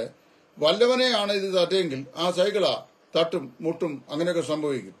 അതായത് വല്ലവനെയാണ് ഇത് തട്ടിയെങ്കിൽ ആ സൈക്കിളാ തട്ടും മുട്ടും അങ്ങനെയൊക്കെ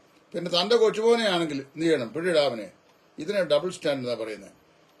സംഭവിക്കും. പിന്നെ തന്റെ കൊച്ചുമോനെയാണെങ്കിൽ എന്ത് ചെയ്യണം? പിടിയിടാവനെ. ഇതിനെ ഡബിൾ സ്റ്റാൻഡേർഡ് എന്നാണ് പറയുന്നത്.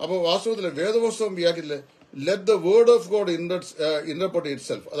 അപ്പോൾ വാസ്തവത്തിൽ വേദപുസ്തകം വ്യാഖ്യത്തില് let the word of God interpret it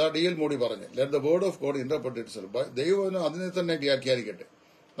self. അതാ D.L. മോഡി പറഞ്ഞത്. Let the word of God interpret it self. ദൈവം അതിനെ തന്നെ വ്യാഖ്യാനിക്കട്ടെ.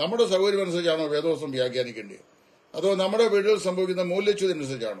 നമ്മുടെ സൗകര്യം അനുസരിച്ചാണോ വേദപുസ്തകം വ്യാഖ്യാനിക്കേണ്ടത്? അതോ നമ്മുടെ വീടുകളിൽ സംഭവിക്കുന്ന മൂല്യച്യുതി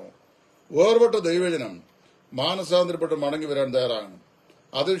അനുസരിച്ചാണോ? വേർപെട്ട ദൈവജനം മാനസാന്തരപ്പെട്ട് മടങ്ങി വരാൻ തയ്യാറാകണം.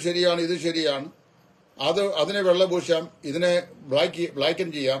 അത് ശരിയാണ്, ഇത് ശരിയാണ്, അതിനെ വെള്ളപൂശാം, ഇതിനെ ബ്ലാക്കൻ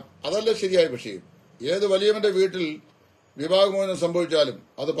ചെയ്യാം, അതല്ല ശരിയായ വിഷയം. ഏത് വലിയവന്റെ വീട്ടിൽ വിവാഹമോചനം സംഭവിച്ചാലും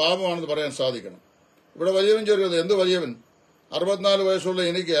അത് പാപമാണെന്ന് പറയാൻ സാധിക്കണം. ഇവിടെ വലിയവൻ ചെറിയത് എന്ത് വലിയവൻ? 64 വയസ്സുള്ള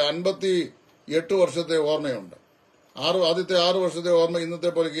എനിക്ക് 58 വർഷത്തെ ഓർമ്മയുണ്ട്. ആദ്യത്തെ 6 വർഷത്തെ ഓർമ്മ ഇന്നത്തെ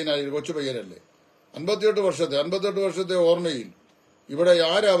പോലെ കൊച്ചു പയ്യനല്ലേ. 58 വർഷത്തെ ഓർമ്മയിൽ ഇവിടെ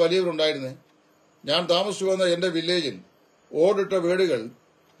ആരാ വലിയവരുണ്ടായിരുന്നേ? ഞാൻ താമസിച്ചു വന്ന എന്റെ വില്ലേജിൽ ഓടിട്ട വീടുകൾ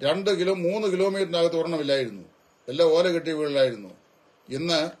 2 3 കിലോമീറ്ററിനകത്ത് ഒരെണ്ണമില്ലായിരുന്നു. എല്ലാം ഓല കെട്ടിയ വീടുകളായിരുന്നു.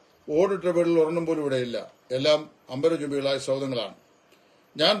 ഇന്ന് ഓടിട്ട വീട്ടിൽ ഒരെണ്ണം പോലും ഇവിടെയില്ല. എല്ലാം അമ്പരചുംബികളായ സൗധങ്ങളാണ്.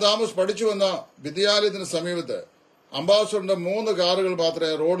 ഞാൻ പഠിച്ചു വന്ന വിദ്യാലയത്തിന് സമീപത്ത് അംബാസഡറിന്റെ 3 കാറുകൾ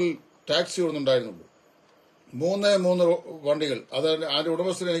മാത്രമേ റോഡിൽ ടാക്സികളൊന്നുണ്ടായിരുന്നുള്ളൂ. 3 വണ്ടികൾ. അത് അതിന്റെ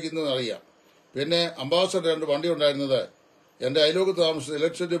ഉടമസ്ഥനെ എനിക്ക് ഇന്ന് അറിയാം. പിന്നെ അംബാസഡർ 2 വണ്ടി ഉണ്ടായിരുന്നത് എന്റെ അയലോകത്ത് താമസിച്ച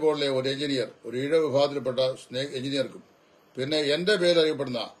ഇലക്ട്രിസിറ്റി ബോർഡിലെ ഒരു എഞ്ചിനീയർ, ഒരു ഈഴ വിഭാഗത്തിൽപ്പെട്ട എഞ്ചിനീയർക്കും, പിന്നെ എന്റെ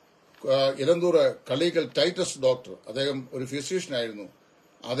പേരറിയപ്പെടുന്ന ഇലന്തൂർ കളീക്കൽ ടൈറ്റസ് ഡോക്ടർ, അദ്ദേഹം ഒരു ഫിസിഷ്യനായിരുന്നു,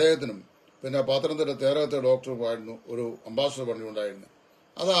 അദ്ദേഹത്തിനും, പിന്നെ പത്തനംതിട്ട തേരകത്തെ ഡോക്ടറുമായിരുന്നു ഒരു അംബാസഡർ വണ്ടി ഉണ്ടായിരുന്നു.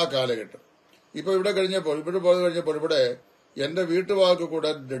 അത് ആ കാലഘട്ടം. ഇപ്പൊ ഇവിടെ പോയത് കഴിഞ്ഞപ്പോൾ ഇവിടെ എന്റെ വീട്ടുവാക്ക് കൂടെ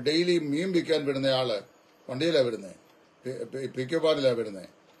ഡെയിലി മീൻ വിൽക്കാൻ വരുന്നയാള് വണ്ടിയിലാണ് വരുന്നത്, പിക്കപ്പാനിലാണ് വരുന്നത്.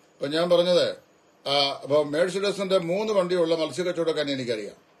 അപ്പൊ ഞാൻ പറഞ്ഞത്, അപ്പൊ മേഴ്സിഡസിന്റെ 3 വണ്ടിയുള്ള മത്സ്യക്കച്ചവടക്കാരനെ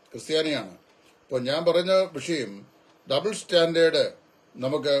എനിക്കറിയാം, ക്രിസ്ത്യാനിയാണ്. അപ്പോൾ ഞാൻ പറഞ്ഞ വിഷയം ഡബിൾ സ്റ്റാൻഡേർഡ്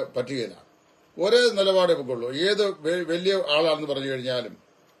നമുക്ക് പറ്റുകയില്ല. ഒരേ നിലപാടേ പൊക്കുള്ളൂ. ഏത് വലിയ ആളാണെന്ന് പറഞ്ഞു കഴിഞ്ഞാലും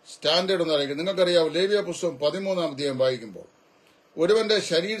സ്റ്റാൻഡേർഡ് എന്ന് പറയുന്നത് നിങ്ങൾക്കറിയാം. ലേവ്യ പുസ്തകം 13-ാം അധ്യായം വായിക്കുമ്പോൾ ഒരുവന്റെ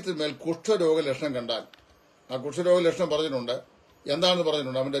ശരീരത്തിന്മേൽ കുഷ്ഠരോഗ ലക്ഷണം കണ്ടാൽ, ആ കുഷ്ഠരോഗ ലക്ഷണം പറഞ്ഞിട്ടുണ്ട്. എന്താണെന്ന്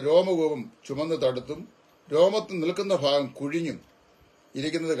പറഞ്ഞിട്ടുണ്ട്? അവന്റെ രോമകൂപം ചുമന്ന് തടുത്തും രോമത്തിൽ നിൽക്കുന്ന ഭാഗം കുഴിഞ്ഞും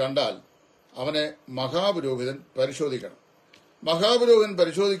ഇരിക്കുന്നത് കണ്ടാൽ അവനെ മഹാപുരോഹിതൻ പരിശോധിക്കണം. മഹാപുരോഹിതൻ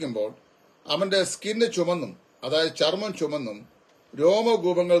പരിശോധിക്കുമ്പോൾ അവന്റെ സ്കിന്ന് ചുമന്നും, അതായത് ചർമ്മം ചുമന്നും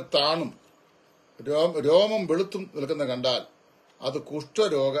രോമകൂപങ്ങൾ താണും രോമം വെളുത്തും നിൽക്കുന്ന കണ്ടാൽ അത്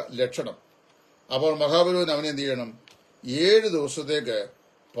കുഷ്ഠരോഗ ലക്ഷണം. അപ്പോൾ മഹാപുരോഹിതൻ അവനെ എന്ത് ചെയ്യണം? 7 ദിവസത്തേക്ക്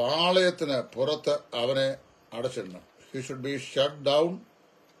പാളയത്തിന് പുറത്ത് അവനെ അടച്ചിടണം. He should be shut down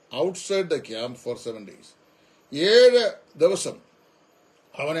outside the camp four 7 days. 7 ദിവസം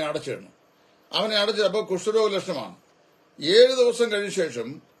അവനെ അടച്ചിടണം. അവനെ അപ്പോൾ കുഷ്ഠരോഗ ലക്ഷണമാണ്. 7 ദിവസം കഴിഞ്ഞ ശേഷം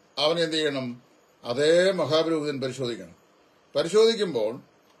അവനെ എന്ത് ചെയ്യണം? അതേ മഹാപുരോഹിതൻ പരിശോധിക്കണം. പരിശോധിക്കുമ്പോൾ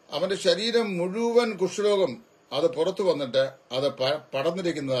അവന്റെ ശരീരം മുഴുവൻ കുഷ്ഠരോഗം അത് പുറത്തു വന്നിട്ട് അത്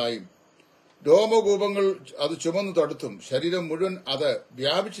പടർന്നിരിക്കുന്നതായും രോമകൂപങ്ങൾ അത് ചുമന്നു തടുത്തും ശരീരം മുഴുവൻ അത്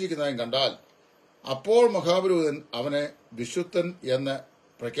വ്യാപിച്ചിരിക്കുന്നതായും കണ്ടാൽ അപ്പോൾ മഹാപുരോഹിതൻ അവനെ വിശുദ്ധൻ എന്ന്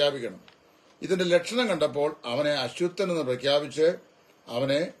പ്രഖ്യാപിക്കണം. ഇതിന്റെ ലക്ഷണം കണ്ടപ്പോൾ അവനെ അശുദ്ധൻ എന്ന് പ്രഖ്യാപിച്ച്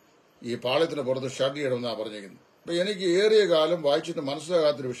അവനെ ഈ പാളയത്തിന് പുറത്ത് ഷഡ് ചെയ്യണമെന്നാണ് പറഞ്ഞിരിക്കുന്നത്. അപ്പൊ എനിക്ക് ഏറിയ കാലം വായിച്ചിട്ട്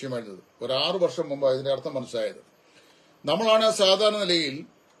മനസ്സിലാകാത്തൊരു വിഷയമായിരുന്നത്. ഒരു 6 വർഷം മുമ്പ് ഇതിന്റെ അർത്ഥം മനസ്സിലായത്. നമ്മളാണ് സാധാരണ നിലയിൽ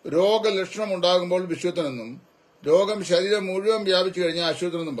രോഗലക്ഷണം ഉണ്ടാകുമ്പോൾ വിശുദ്ധനെന്നും രോഗം ശരീരം മുഴുവൻ വ്യാപിച്ചു കഴിഞ്ഞാൽ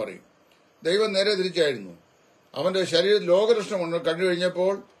അശുദ്ധനെന്നും പറയും. ദൈവം നേരെ തിരിച്ചായിരുന്നു. അവന്റെ ശരീരത്തിൽ രോഗലക്ഷണം കണ്ടു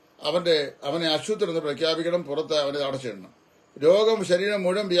കഴിഞ്ഞപ്പോൾ അവനെ അശുദ്ധനെന്ന് പ്രഖ്യാപിക്കണം, പുറത്ത് അവനെ അടച്ചിടണം. രോഗം ശരീരം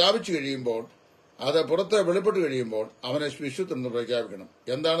മുഴുവൻ വ്യാപിച്ചു കഴിയുമ്പോൾ അത് പുറത്ത് വെളിപ്പെട്ട് കഴിയുമ്പോൾ അവനെ വിശുദ്ധനെന്ന് പ്രഖ്യാപിക്കണം.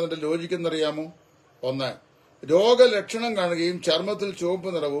 എന്താണ് ഇതിന്റെ ലോജിക്ക് എന്നറിയാമോ? 1, രോഗലക്ഷണം കാണുകയും ചർമ്മത്തിൽ ചുവപ്പ്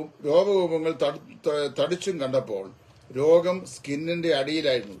നിറവും രോഗകൂപങ്ങൾ തടിച്ചും കണ്ടപ്പോൾ രോഗം സ്കിന്നിന്റെ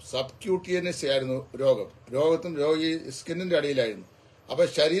അടിയിലായിരുന്നു. സബ്ക്യൂട്ടിയനസ് ആയിരുന്നു രോഗം സ്കിന്നിന്റെ അടിയിലായിരുന്നു. അപ്പൊ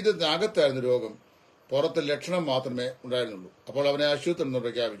ശരീരത്തിനകത്തായിരുന്നു രോഗം, പുറത്ത് ലക്ഷണം മാത്രമേ ഉണ്ടായിരുന്നുള്ളൂ. അപ്പോൾ അവനെ അശുദ്ധനെന്ന്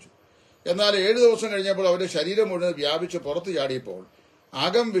പ്രഖ്യാപിച്ചു. എന്നാൽ 7 ദിവസം കഴിഞ്ഞപ്പോൾ അവന്റെ ശരീരം മുഴുവൻ വ്യാപിച്ച് പുറത്ത് ചാടിയപ്പോൾ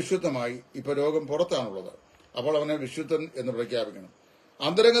അകം വിശുദ്ധമായി. ഇപ്പൊ രോഗം പുറത്താണുള്ളത്. അപ്പോൾ അവനെ വിശുദ്ധൻ എന്ന് പ്രഖ്യാപിക്കണം.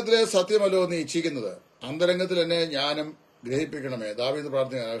 അന്തരംഗത്തിലെ സത്യമല്ലോ നീ ഇച്ഛിക്കുന്നത്, അന്തരംഗത്തിൽ എന്നെ ജ്ഞാനം ഗ്രഹിപ്പിക്കണമേ. ദാവീദ്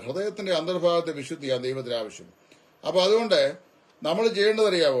പ്രാർത്ഥന. ഹൃദയത്തിന്റെ അന്തർഭാഗത്തെ വിശുദ്ധിയാണ് ദൈവത്തിന് ആവശ്യം. അപ്പൊ അതുകൊണ്ട് നമ്മൾ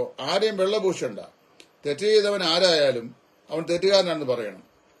ചെയ്യേണ്ടതറിയാവോ? ആരെയും വെള്ളപൂശണ്ട. തെറ്റ് ചെയ്തവൻ ആരായാലും അവൻ തെറ്റുകാരനാണെന്ന് പറയണം.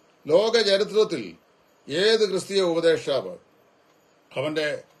 ലോക ചരിത്രത്തിൽ ഏത് ക്രിസ്തീയ ഉപദേഷ്ടാവ് അവന്റെ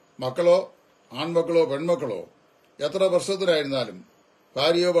മക്കളോ ആൺമക്കളോ പെൺമക്കളോ എത്ര വർഷത്തിലായിരുന്നാലും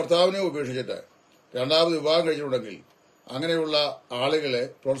ഭാര്യയോ ഭർത്താവിനെയോ ഉപേക്ഷിച്ചിട്ട് 2ാമത് വിവാഹം കഴിച്ചിട്ടുണ്ടെങ്കിൽ അങ്ങനെയുള്ള ആളുകളെ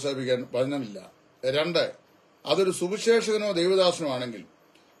പ്രോത്സാഹിപ്പിക്കാൻ വചനമില്ല. 2, അതൊരു സുവിശേഷകനോ ദൈവദാസനോ ആണെങ്കിൽ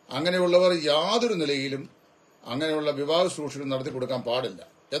അങ്ങനെയുള്ളവർ യാതൊരു നിലയിലും അങ്ങനെയുള്ള വിവാഹ ശുശ്രൂഷകൾ നടത്തി കൊടുക്കാൻ പാടില്ല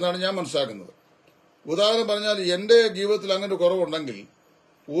എന്നാണ് ഞാൻ മനസ്സിലാക്കുന്നത്. ഉദാഹരണം പറഞ്ഞാൽ എന്റെ ജീവിതത്തിൽ അങ്ങനെ കുറവുണ്ടെങ്കിൽ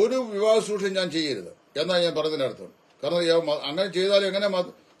ഒരു വിവാഹ ശുശ്രൂഷയും ഞാൻ ചെയ്യരുത് എന്നാണ് ഞാൻ പറഞ്ഞതിന്റെ അർത്ഥം. കാരണം അങ്ങനെ ചെയ്താൽ എങ്ങനെ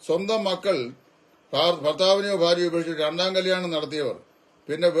സ്വന്തം മക്കൾ ഭർത്താവിനെയോ ഭാര്യയോ ഉപേക്ഷിച്ച് 2ാം കല്യാണം നടത്തിയവർ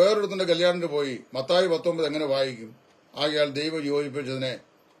പിന്നെ വേറൊരുത്തിന്റെ കല്യാണത്തിന് പോയി മത്തായി 19 എങ്ങനെ വായിക്കും? ആകയാൽ ദൈവം യോജിപ്പിച്ചതിനെ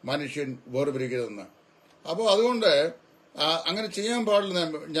മനുഷ്യൻ വേർപിരിക്കരുതെന്ന്. അപ്പോൾ അതുകൊണ്ട് അങ്ങനെ ചെയ്യാൻ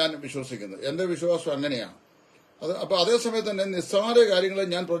പാടില്ലെന്ന് ഞാൻ വിശ്വസിക്കുന്നത്. എന്റെ വിശ്വാസം അങ്ങനെയാണ്. അപ്പൊ അതേസമയത്ത് തന്നെ നിസ്സാര കാര്യങ്ങളെ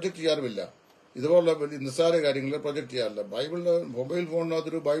ഞാൻ പ്രൊജക്ട് ചെയ്യാറുമില്ല. ഇതുപോലുള്ള നിസ്സാര കാര്യങ്ങളെ പ്രൊജക്ട് ചെയ്യാറില്ല. ബൈബിളിന്റെ മൊബൈൽ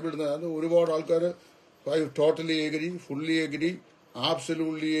ഫോണിനകത്തൊരു ബൈബിൾ അത് ഒരുപാട് ആൾക്കാർ totally agree, fully agree,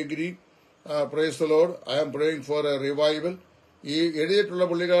 absolutely agree, praise the Lord, I am praying four A revival. ഈ എഴുതിയിട്ടുള്ള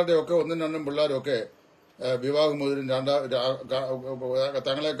പുള്ളിക്കാരുടെ ഒക്കെ 1ഉം 2ഉം പിള്ളേരൊക്കെ വിവാഹം മുതലും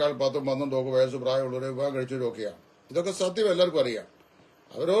തങ്ങളെക്കാൾ 10ഉം 12ഉം വയസ്സ് പ്രായമുള്ളവരെ വിവാഹം കഴിച്ചവരൊക്കെയാണ്. ഇതൊക്കെ സത്യം എല്ലാവർക്കും അറിയാം.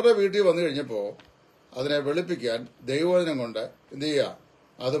 അവരവരുടെ വീട്ടിൽ വന്നു കഴിഞ്ഞപ്പോൾ അതിനെ വെളുപ്പിക്കാൻ ദൈവവചനം കൊണ്ട് എന്ത് ചെയ്യുക?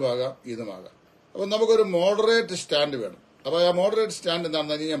 അതുമാകാം ഇതുമാകാം. അപ്പം നമുക്കൊരു മോഡറേറ്റ് സ്റ്റാൻഡ് വേണം. അപ്പോൾ ആ മോഡറേറ്റ് സ്റ്റാൻഡ്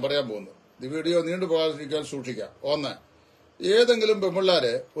എന്താണെന്ന് ഇനി ഞാൻ പറയാൻ പോകുന്നത്. ഈ വീഡിയോ നീണ്ടു പോകാതിരിക്കാൻ സൂക്ഷിക്കാം. ഒന്ന്, ഏതെങ്കിലും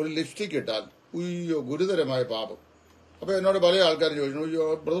പെൺപിള്ളേര് ഒരു ലിപ്സ്റ്റിക് ഇട്ടാൽ ഉയ്യോ ഗുരുതരമായ പാപം. അപ്പോൾ എന്നോട് പല ആൾക്കാരും ചോദിച്ചു, അയ്യോ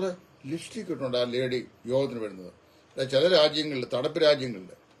ബ്രദറെ ലിപ്സ്റ്റിക് ഇട്ടുകൊണ്ട് ആ ലേഡി യോഗത്തിന് വരുന്നത്. ചില രാജ്യങ്ങളിൽ, തണുപ്പ്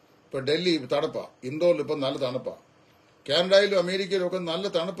രാജ്യങ്ങളിൽ, ഇപ്പോൾ ഡൽഹി തണുപ്പാ, ഇൻഡോറിൽ ഇപ്പം നല്ല തണുപ്പാ, കാനഡയിലും അമേരിക്കയിലും ഒക്കെ നല്ല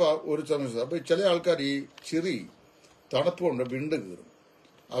തണുപ്പാ ഒരു സമയത്ത്. അപ്പോൾ ചില ആൾക്കാർ ഈ ചിറി തണുപ്പ് കൊണ്ട് വിണ്ട് കീറും.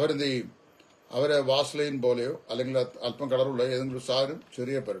 അവരെന്ത് ചെയ്യും? അവരെ വാസ്ലൈൻ പോലെയോ അല്ലെങ്കിൽ അല്പം കളറുള്ള ഏതെങ്കിലും സാധനം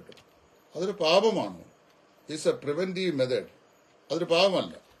ചെറിയ പുരട്ടും. അതൊരു പാപമാണ്. It's A preventive method. അതൊരു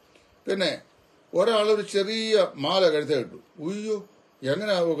പാപമല്ല. പിന്നെ ഒരാളൊരു ചെറിയ മാല കഴുത്ത കിട്ടു, ഉയ്യോ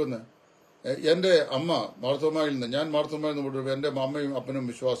എങ്ങനെയാ നോക്കുന്നത്? എൻ്റെ അമ്മ മാർത്തോമായിൽ നിന്ന്, ഞാൻ മാർത്തോമായിൽ നിന്ന് വിട്ടു, എൻ്റെ അമ്മയും അപ്പനും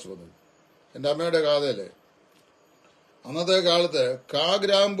വിശ്വാസം വന്നത്. എൻ്റെ അമ്മയുടെ കാതയില് അന്നത്തെ കാലത്ത്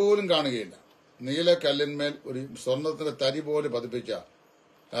കാഗ്രാം പോലും കാണുകയില്ല. നീലക്കല്ലിന്മേൽ ഒരു സ്വർണത്തിന്റെ തരി പോലെ പതിപ്പിച്ച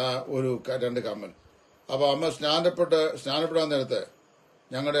ഒരു 2 കമ്മൽ. അപ്പൊ അമ്മ സ്നാനപ്പെടാൻ നേരത്ത്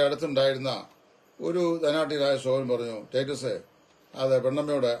ഞങ്ങളുടെ അടുത്തുണ്ടായിരുന്ന ഒരു ധനാട്ടിലായ സോഹൻ പറഞ്ഞു, ടൈറ്റസ് അത്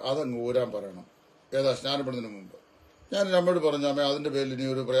പെണ്ണമ്മയോട് അതങ്ങ് ഊരാൻ പറയണം. ഏതാ സ്നാനപ്പെടുന്നതിന് മുമ്പ്. ഞാൻ അമ്മയോട് പറഞ്ഞു, അമ്മ അതിന്റെ പേരിൽ ഇനി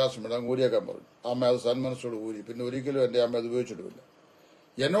ഒരു പ്രയാസം വേണ്ട, അങ്ങ് ഊരിയേക്കാൻ പറഞ്ഞു. അമ്മ അത് സന്മനസ്സോട് ഊരി. പിന്നെ ഒരിക്കലും എൻ്റെ അമ്മ അത് ഉപയോഗിച്ചിട്ടുമില്ല.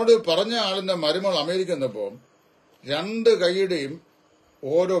 എന്നോട് പറഞ്ഞ ആളിന്റെ മരുമകൾ അമേരിക്ക എന്നപ്പോൾ 2 കൈയുടെയും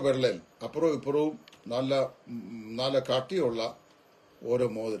ഓരോ വിരലിൽ അപ്പുറവും ഇപ്പുറവും നല്ല കട്ടിയുള്ള ഓരോ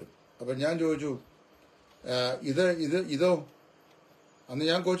മോതിരം. അപ്പം ഞാൻ ചോദിച്ചു, ഇതോ? അന്ന്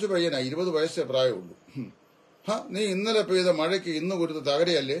ഞാൻ കൊച്ചു പയ്യനാ, 20 വയസ്സേ പ്രായമുള്ളൂ. നീ ഇന്നലെ പെയ്ത മഴയ്ക്ക് ഇന്ന് കുരുത്ത്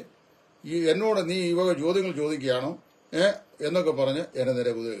തകരയല്ലേ? എന്നോട് നീ ഈ വക ചോദ്യങ്ങൾ ചോദിക്കുകയാണോ? എന്നൊക്കെ പറഞ്ഞ് എന്നെ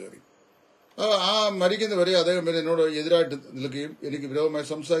നേരെ കുതിര കയറി. ആ മരിക്കുന്നവരെ അദ്ദേഹം പിന്നെ എന്നോട് എതിരായിട്ട് നിൽക്കുകയും എനിക്ക് വിരോധമായി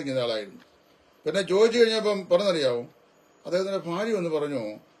സംസാരിക്കുന്ന ആളായിരുന്നു. പിന്നെ ചോദിച്ചു കഴിഞ്ഞപ്പം പറഞ്ഞറിയാവും, അദ്ദേഹത്തിന്റെ ഭാര്യ എന്ന് പറഞ്ഞു,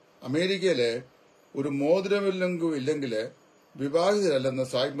 അമേരിക്കയിലെ ഒരു മോതിരമില്ലെങ്കിൽ വിവാഹിതരല്ലെന്ന്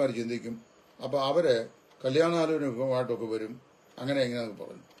സായിപ്മാർ ചിന്തിക്കും. അപ്പൊ അവര് കല്യാണാലോചനയുമായിട്ടൊക്കെ വരും, അങ്ങനെ എങ്ങനെയാണെന്ന്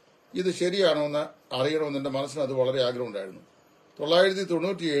പറഞ്ഞു. ഇത് ശരിയാണോ എന്ന് അറിയണമെന്ന് എൻ്റെ മനസ്സിന് അത് വളരെ ആഗ്രഹം ഉണ്ടായിരുന്നു.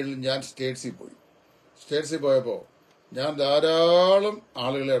 1997 ഞാൻ സ്റ്റേറ്റ്സിൽ പോയി. സ്റ്റേറ്റ്സിൽ പോയപ്പോൾ ഞാൻ ധാരാളം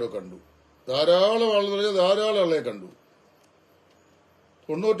ആളുകളെ അവിടെ കണ്ടു. ധാരാളം ആളുകളെ കണ്ടു.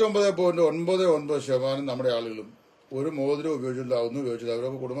 99.99% നമ്മുടെ ആളുകളും ഒരു മോതിരം ഉപയോഗിച്ചില്ല, ഒന്നും ഉപയോഗിച്ചില്ല.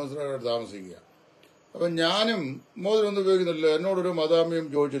 അവരൊക്കെ കുടുംബസ്ഥരായിട്ട് താമസിക്കുക. അപ്പം ഞാനും മോതിരം ഒന്നും ഉപയോഗിക്കുന്നില്ല. എന്നോടൊരു മദാമിയും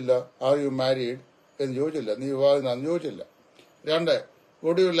ചോദിച്ചില്ല, ആർ യു മാരീഡ് എന്ന് ചോദിച്ചില്ല, നീ വിവാഹിതനാണെന്ന് ചോദിച്ചില്ല. 2,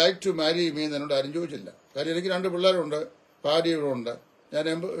 would you like to marry me എന്ന് എന്നോട് ആരും ചോദിച്ചില്ല. കാര്യം എനിക്ക് 2 പിള്ളേരുണ്ട്, ഭാര്യ ഇവിടെ ഉണ്ട്. ഞാൻ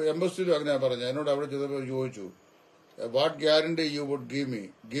എംബസിയിലും അങ്ങനെയാണ് പറഞ്ഞത്. എന്നോട് അവിടെ ചെന്നപ്പോൾ ചോദിച്ചു, what guarantee you would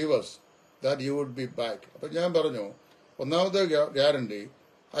give us that you would be back. അപ്പം ഞാൻ പറഞ്ഞു, ഒന്നാമത്തെ guarantee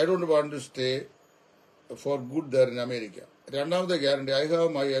I don't want to stay four good there in America. രണ്ടാമത്തെ guarantee I have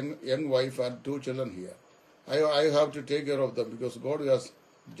my young wife and 2 children here. I have to take care of them because God has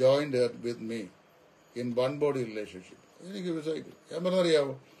joined Har with me in one body relationship. എനിക്ക് വിശ്വസിക്കും. ഞാൻ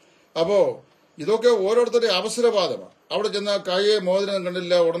പറഞ്ഞറിയാവോ? അപ്പോ ഇതൊക്കെ ഓരോരുത്തരുടെ അവസരവാദമാണ്. അവിടെ ചെന്ന കയ്യെ മോതിരം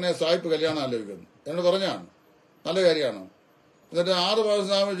കണ്ടില്ല, ഉടനെ സായിപ്പ് കല്യാണം ആലോചിക്കുന്നു. എന്നോട് പറഞ്ഞാണ് നല്ല കാര്യമാണോ? എന്നിട്ട് 6 മാസം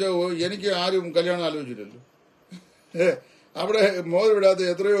താമസിച്ച എനിക്ക് ആരും കല്യാണം ആലോചിച്ചില്ലല്ലോ. അവിടെ മോതിരമിടാത്ത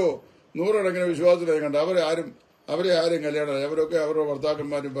എത്രയോ നൂറുകണക്കിന് വിശ്വാസത്തിലെ കണ്ട് അവരെ ആരും കല്യാണം, അവരൊക്കെ അവരുടെ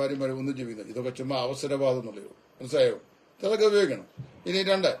ഭർത്താക്കന്മാരും ഭാര്യമാരും ഒന്നിച്ചു വീഴുന്നത്. ഇതൊക്കെ ചുമ്മാ അവസരവാദം എന്നുള്ളൂ. മനസ്സിലായോ? ഇതൊക്കെ ഉപയോഗിക്കണം. ഇനി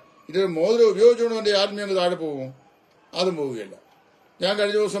 2, ഇത് മോതിരം ഉപയോഗിച്ചുകൊണ്ട് എൻ്റെ ആത്മീയത താഴെ പോകുമോ? അതും പോവുകയില്ല. ഞാൻ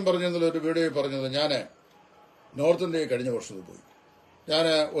കഴിഞ്ഞ ദിവസം പറഞ്ഞതിൽ ഒരു വീഡിയോയിൽ പറഞ്ഞത്, ഞാൻ നോർത്ത് ഇന്ത്യയിൽ കഴിഞ്ഞ വർഷത്തിൽ പോയി. ഞാൻ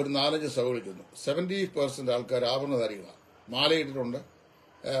ഒരു 4-5 സഭകളിൽ ചെന്നു. 70% ആൾക്കാർ ആഭരണധാരികളാണ്. മാലയിട്ടിട്ടുണ്ട്,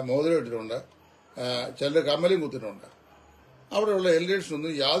 മോതിരം ഇട്ടിട്ടുണ്ട്, ചിലർ കമ്മലും കുത്തിട്ടുണ്ട്. അവിടെയുള്ള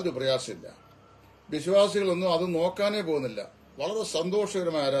എൽഡേഴ്സിനൊന്നും യാതൊരു പ്രയാസമില്ല. വിശ്വാസികളൊന്നും അത് നോക്കാനേ പോകുന്നില്ല. വളരെ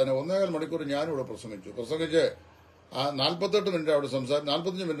സന്തോഷകരമായ ആരാധന. 1.25 മണിക്കൂർ ഞാനിവിടെ പ്രസംഗിച്ച് 48 മിനിറ്റ് അവിടെ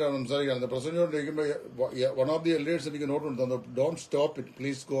 45 മിനിറ്റ് അവിടെ സംസാരിക്കുകയാണ്. പ്രസംഗിച്ചുകൊണ്ടിരിക്കുമ്പോൾ വൺ ഓഫ് ദി എൽഡേഴ്സ് എനിക്ക് നോട്ട് തന്നു, don't stop it,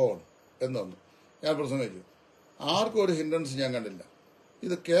 please go on എന്ന് തന്നു. ഞാൻ പ്രസംഗിച്ചു. ആർക്കും ഒരു ഹിൻഡ്രൻസ് ഞാൻ കണ്ടില്ല.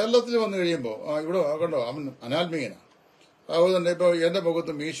 ഇത് കേരളത്തിൽ വന്നു കഴിയുമ്പോൾ ഇവിടെ കണ്ടോ, അവൻ അനാത്മീയനാണ്. അതുപോലെ തന്നെ ഇപ്പോൾ എൻ്റെ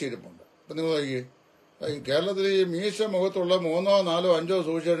മുഖത്ത് മീശ ഇരിപ്പുണ്ട്. അപ്പം നിങ്ങൾ നോക്കിയേ, കേരളത്തിൽ ഈ മീശ മുഖത്തുള്ള 3, 4, 5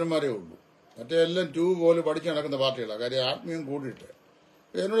 സുവിശേഷന്മാരേ ഉള്ളൂ. മറ്റേ എല്ലാം 2 പോലെ പഠിച്ച് നടക്കുന്ന പാർട്ടികളാണ്. കാര്യം ആത്മീയം കൂടിയിട്ട്.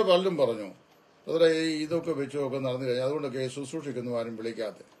 എന്നോട് പലരും പറഞ്ഞു, അതേ ഇതൊക്കെ വെച്ചൊക്കെ നടന്നു കഴിഞ്ഞാൽ അതുകൊണ്ടൊക്കെ ശുശ്രൂഷിക്കുന്നു ആരും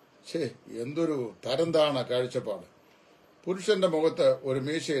വിളിക്കാത്ത. എന്തൊരു തരംതാണ കാഴ്ചപ്പാട്. പുരുഷന്റെ മുഖത്ത് ഒരു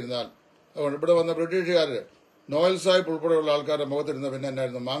മീശ ഇരുന്നാൽ, അതുകൊണ്ട് ഇവിടെ വന്ന ബ്രിട്ടീഷുകാർ നോയൽ സാഹിബ് ഉൾപ്പെടെയുള്ള ആൾക്കാരുടെ മുഖത്തിരുന്ന പിന്നെ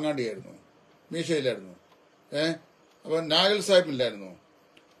എന്നായിരുന്നു? മാങ്ങാണ്ടിയായിരുന്നു, മീശയിലായിരുന്നു. അപ്പം നാഗൽ സാഹിബില്ലായിരുന്നു,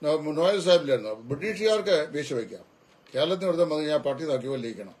 നോയൽ സാഹിബിലായിരുന്നു. ബ്രിട്ടീഷുകാർക്ക് മീശ വയ്ക്കാം. കേരളത്തിന് എടുത്താൽ മതി, ഞാൻ പട്ടി നോക്കി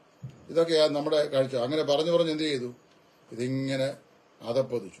കൊല്ലിക്കണം. ഇതൊക്കെയാണ് നമ്മുടെ കാഴ്ച. അങ്ങനെ പറഞ്ഞു എന്ത് ചെയ്തു? ഇതിങ്ങനെ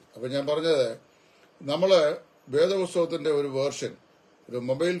അതപ്പൊതിച്ചു. അപ്പം ഞാൻ പറഞ്ഞത്, നമ്മൾ വേദപുസ്തകത്തിന്റെ ഒരു വേർഷൻ ഒരു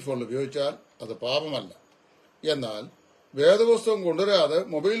മൊബൈൽ ഫോണിൽ ഉപയോഗിച്ചാൽ അത് പാപമല്ല. എന്നാൽ വേദപുസ്തകം കൊണ്ടുവരാതെ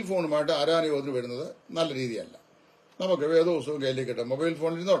മൊബൈൽ ഫോണുമായിട്ട് ആരാധനയോധന വരുന്നത് നല്ല രീതിയല്ല. നമുക്ക് വേദപുസ്തകം കയ്യിലേക്കിട്ട് മൊബൈൽ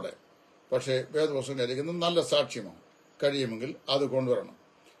ഫോണിൽ ഇരുന്നോട്ടെ, പക്ഷേ വേദപുസ്തകം കയ്യിലേക്കുന്നത് നല്ല സാക്ഷ്യമാണ്. കഴിയുമെങ്കിൽ അത് കൊണ്ടുവരണം.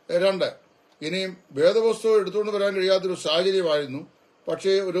 2, ഇനിയും വേദപുസ്തകം എടുത്തുകൊണ്ട് വരാൻ കഴിയാത്തൊരു സാഹചര്യമായിരുന്നു.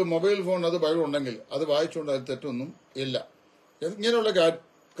 പക്ഷേ ഒരു മൊബൈൽ ഫോൺ അത് ബൈബിൾ ഉണ്ടെങ്കിൽ അത് വായിച്ചുകൊണ്ട് അത് തെറ്റൊന്നും ഇല്ല. ഇങ്ങനെയുള്ള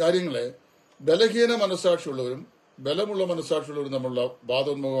കാര്യങ്ങളെ ബലഹീന മനസ്സാക്ഷിയുള്ളവരും ബലമുള്ള മനസ്സാക്ഷിയുള്ളവരും തമ്മിലുള്ള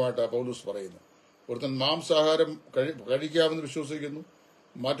വാദോന്മുഖമായിട്ടാണ് പൗലോസ് പറയുന്നത്. ഒരുത്തൻ മാംസാഹാരം കഴിക്കാമെന്ന് വിശ്വസിക്കുന്നു,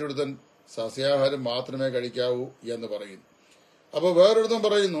 മറ്റൊരുത്തൻ സസ്യാഹാരം മാത്രമേ കഴിക്കാവൂ എന്ന് പറയുന്നു. അപ്പോൾ വേറൊരുത്തൻ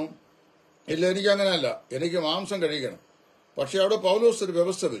പറയുന്നു, ഇല്ല എനിക്ക് അങ്ങനെയല്ല, എനിക്ക് മാംസം കഴിക്കണം. പക്ഷെ അവിടെ പൗലോസ് ഒരു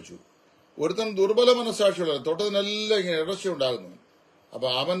വ്യവസ്ഥ വെച്ചു. ഒരുത്തൻ ദുർബല മനസ്സാക്ഷിയുള്ള തൊട്ടതിനെല്ലാം ഇങ്ങനെ ഇടർച്ച ഉണ്ടാകുന്നു. അപ്പൊ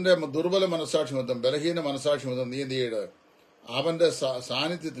അവന്റെ ദുർബല മനസ്സാക്ഷി മൊത്തം ബലഹീന മനസ്സാക്ഷി മൊത്തം നീ എന്ത് ചെയ്യരുത്, അവന്റെ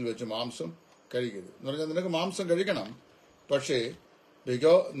സാന്നിധ്യത്തിൽ വെച്ച് മാംസം കഴിക്കരുത് എന്ന് പറഞ്ഞാൽ നിനക്ക് മാംസം കഴിക്കണം. പക്ഷേ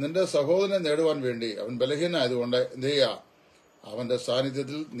നിന്റെ സഹോദരനെ നേടുവാൻ വേണ്ടി അവൻ ബലഹീനായതുകൊണ്ട് എന്ത് ചെയ്യുക, അവന്റെ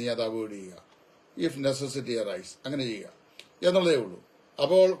സാന്നിധ്യത്തിൽ നീ അത് അവോയ്ഡ് ചെയ്യുക. ഇഫ് നെസസിറ്റി അറൈസ്, അങ്ങനെ ചെയ്യുക എന്നുള്ളതേ ഉള്ളൂ.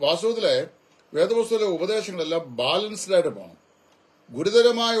 അപ്പോൾ വാസ്തവത്തിലെ വേദപുസ്തകത്തിലെ ഉപദേശങ്ങളെല്ലാം ബാലൻസ്ഡ് ആയിട്ട് പോകണം.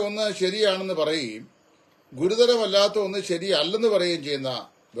 ഗുരുതരമായ ഒന്ന് ശരിയാണെന്ന് പറയുകയും ഗുരുതരമല്ലാത്ത ഒന്ന് ശരിയല്ലെന്ന് പറയുകയും ചെയ്യുന്ന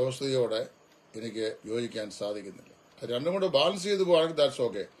വ്യവസ്ഥയോടെ എനിക്ക് യോജിക്കാൻ സാധിക്കുന്നില്ല. രണ്ടും കൂടെ ബാലൻസ് ചെയ്ത് പോകുകയാണെങ്കിൽ ദാറ്റ്സ്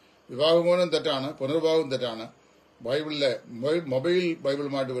ഓക്കെ. വിവാഹമോചനം തെറ്റാണ്, പുനർവിവാഹവും തെറ്റാണ്, ബൈബിളിലെ മൊബൈൽ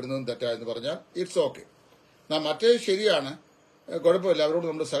ബൈബിളുമായിട്ട് വരുന്നതും തെറ്റായെന്ന് പറഞ്ഞാൽ ഇറ്റ്സ് ഓക്കെ. മറ്റേ ശരിയാണ്, കുഴപ്പമില്ല, അവരോട്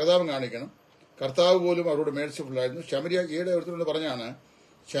നമ്മൾ സഹതാപം കാണിക്കണം. കർത്താവ് പോലും അവരോട് മേഴ്സിഫുൾ ആയിരുന്നു. ഈയിടെ ഒരുത്തരോട് പറഞ്ഞാണ്,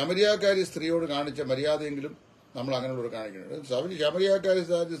 ശമരിയാക്കാരി സ്ത്രീയോട് കാണിച്ച മര്യാദയെങ്കിലും നമ്മൾ അങ്ങനെയുള്ളവർ കാണിക്കുന്നുണ്ട്. ശമരിയാക്കാരി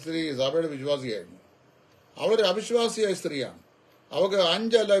സ്ത്രീ സഭയുടെ വിശ്വാസിയായിരുന്നു. അവളൊരു അവിശ്വാസിയായ സ്ത്രീയാണ്. അവർക്ക്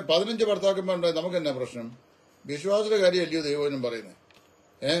 5 അല്ല 15 ഭർത്താക്കന്മാരുണ്ടായി. നമുക്ക് എന്നാ പ്രശ്നം? വിശ്വാസയുടെ കാര്യമല്ലയോ ദൈവനും പറയുന്നത്?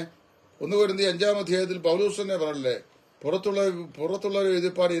 1 കൊരിന്ത്യർ 5-ാം അധ്യായത്തിൽ പൗലോസ് തന്നെ പറഞ്ഞല്ലേ, പുറത്തുള്ളവരെ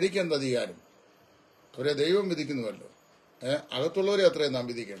വിധിപ്പാട് എനിക്ക് എന്ത് അധികാരം, അവരെ ദൈവം വിധിക്കുന്നുവല്ലോ, അകത്തുള്ളവരെ അത്രയും നാം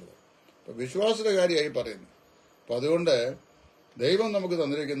വിധിക്കേണ്ടത്. അപ്പൊ വിശ്വാസയുടെ കാര്യമായി പറയുന്നു. അപ്പൊ അതുകൊണ്ട് ദൈവം നമുക്ക്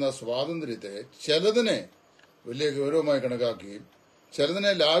തന്നിരിക്കുന്ന സ്വാതന്ത്ര്യത്തെ ചിലതിനെ വലിയ ഗൗരവമായി കണക്കാക്കുകയും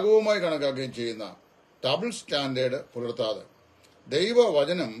ചിലതിനെ ലാഘവമായി കണക്കാക്കുകയും ചെയ്യുന്ന ഡബിൾ സ്റ്റാൻഡേർഡ് പുലർത്താതെ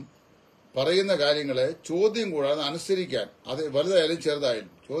ദൈവവചനം പറയുന്ന കാര്യങ്ങളെ ചോദ്യം കൂടാതെ അനുസരിക്കാൻ, അത് വലുതായാലും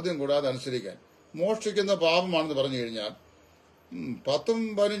ചെറുതായാലും ചോദ്യം കൂടാതെ അനുസരിക്കാൻ. മോഷ്ടിക്കുന്ന പാപമാണെന്ന് പറഞ്ഞു കഴിഞ്ഞാൽ 10,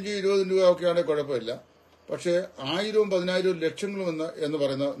 15, 20 രൂപ ഒക്കെയാണെങ്കിൽ കുഴപ്പമില്ല. പക്ഷേ 1000, 10,000 ലക്ഷങ്ങളും എന്ന്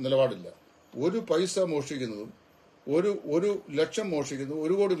പറയുന്ന നിലപാടില്ല. 1 പൈസ മോഷ്ടിക്കുന്നതും 1 ലക്ഷം മോഷ്ടിക്കുന്നതും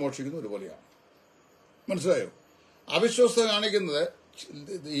 1 കോടി മോഷ്ടിക്കുന്നതും ഒരുപോലെയാണ്. മനസ്സിലായോ? അവിശ്വസ്ത കാണിക്കുന്നത്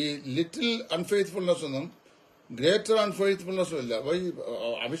ഈ ലിറ്റിൽ അൺഫെയ്ത്ത്ഫുൾനെസ് ഒന്നും ഗ്രേറ്റർ അൺഫെയ്ത്ത്ഫുൾനെസ്സും ഇല്ല. അപ്പൊ ഈ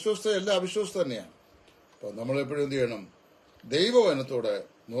അവിശ്വസ്ത എല്ലാം അവിശ്വസ്ത തന്നെയാണ്. അപ്പൊ നമ്മളെപ്പോഴും എന്ത് ചെയ്യണം? ദൈവവചനത്തോടെ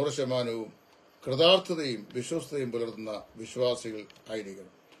 100% കൃതാർത്ഥതയും വിശ്വസ്തയും പുലർത്തുന്ന വിശ്വാസികൾ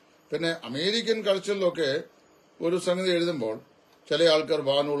ആയിരിക്കണം. പിന്നെ അമേരിക്കൻ കൾച്ചറിലൊക്കെ ഒരു സംഗതി എഴുതുമ്പോൾ ചില ആൾക്കാർ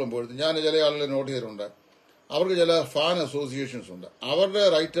വാനോളം പോഴും, ഞാൻ ചില ആളുകളെ നോട്ട് ചെയ്തിട്ടുണ്ട്. അവർക്ക് ചില ഫാൻ അസോസിയേഷൻസ് ഉണ്ട്. അവരുടെ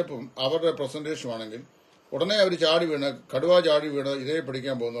റൈറ്റപ്പും അവരുടെ പ്രസന്റേഷനും ആണെങ്കിൽ ഉടനെ അവർ കടുവ ചാടി വീണ് ഇതേ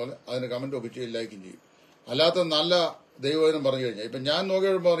പഠിക്കാൻ പോകുന്ന പോലെ അതിന് കമന്റ് ഒപ്പിച്ച് ലൈക്കും ചെയ്യും. അല്ലാത്ത നല്ല ദൈവവചനം പറഞ്ഞു കഴിഞ്ഞാൽ, ഇപ്പൊ ഞാൻ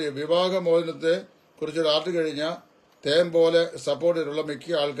നോക്കിയപ്പോൾ പറയും, വിവാഹമോചനത്തെ കുറിച്ചൊരു ആർട്ട് കഴിഞ്ഞാൽ തേൻ പോലെ സപ്പോർട്ട് ചെയ്തിട്ടുള്ള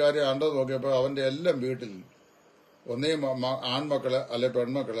മിക്ക ആൾക്കാരെ കണ്ടത് നോക്കിയപ്പോൾ അവന്റെ എല്ലാം വീട്ടിൽ ഒന്നേ ആൺമക്കള് അല്ലെ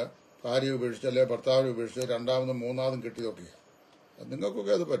പെൺമക്കള് ഭാര്യ ഉപേക്ഷിച്ച് അല്ലെ ഭർത്താവിനെ ഉപേക്ഷിച്ച് 2ാമതും 3ാമതും കിട്ടിയതൊക്കെയാണ്.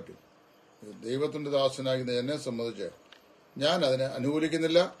 നിങ്ങൾക്കൊക്കെ അത് പറ്റും. ദൈവത്തിന്റെ ദാസനാകുന്ന എന്നെ സംബന്ധിച്ച് ഞാൻ അതിനെ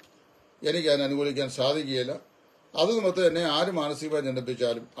അനുകൂലിക്കുന്നില്ല. എനിക്ക് അതിനെ അനുകൂലിക്കാൻ സാധിക്കുകയില്ല. അത് നിമിത്തം എന്നെ ആര് മാനസികമായി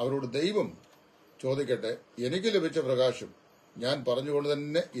ജനിപ്പിച്ചാലും അവരോട് ദൈവം ചോദിക്കട്ടെ, എനിക്ക് ലഭിച്ച പ്രകാശം ഞാൻ പറഞ്ഞുകൊണ്ട്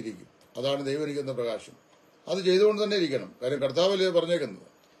തന്നെ ഇരിക്കും. അതാണ് ദൈവം എനിക്കുന്ന പ്രകാശം. അത് ചെയ്തുകൊണ്ട് തന്നെ ഇരിക്കണം. കാര്യം കർത്താവല്ലേ പറഞ്ഞേക്കുന്നത്.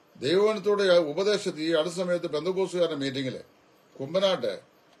 ദൈവവചനത്തോടെ ഉപദേശത്തിൽ ഈ അടുത്ത സമയത്ത് പെന്തക്കോസ്തുകാരുടെ മീറ്റിംഗിൽ കുമ്പനാട്ട്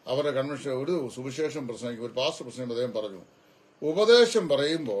അവരുടെ കൺവെൻഷൻ ഒരു സുവിശേഷം പ്രസംഗിക്കും, ഒരു പാസ്റ്റർ പ്രസംഗം അദ്ദേഹം പറഞ്ഞു, ഉപദേശം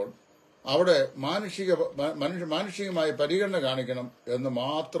പറയുമ്പോൾ അവിടെ മാനുഷികമായ പരിഗണന കാണിക്കണം എന്ന്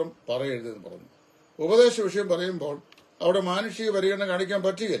മാത്രം പറയരുതെന്ന് പറഞ്ഞു. ഉപദേശ വിഷയം പറയുമ്പോൾ അവിടെ മാനുഷിക പരിഗണന കാണിക്കാൻ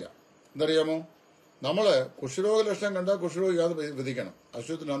പറ്റുകയില്ല. എന്തറിയാമോ? നമ്മള് കുഷ്ഠരോഗ ലക്ഷണം കണ്ടാൽ കുഷ്ഠരോഗിയാതെ വിധിക്കണം,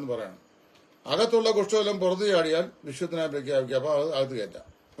 അശുദ്ധനാന്ന് പറയണം. അകത്തുള്ള കുഷ്ഠമെല്ലാം പുറത്ത് ചാടിയാൽ വിശുദ്ധനായി പ്രഖ്യാപിക്കുക, അപ്പൊ അത് അകത്ത് കയറ്റാം.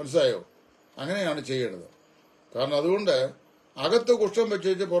 മനസ്സിലായോ? അങ്ങനെയാണ് ചെയ്യേണ്ടത്. കാരണം അതുകൊണ്ട് അകത്ത് കുഷ്ഠം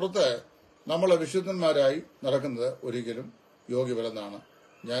വെച്ചേച്ച് പുറത്ത് നമ്മളെ വിശുദ്ധന്മാരായി നടക്കുന്നത് ഒരിക്കലും യോഗ്യമല്ലെന്നാണ്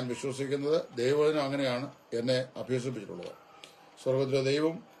ഞാൻ വിശ്വസിക്കുന്നത്. ദൈവവചനം അങ്ങനെയാണ് എന്നെ അഭ്യസിപ്പിച്ചിട്ടുള്ളത്. സ്വർഗത്തിലെ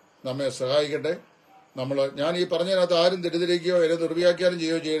ദൈവം നമ്മെ സഹായിക്കട്ടെ. ഞാൻ ഈ പറഞ്ഞതിനകത്ത് ആരും തെറ്റിദ്ധരിക്കുകയോ എന്നെ ദുർവ്യാഖ്യാനം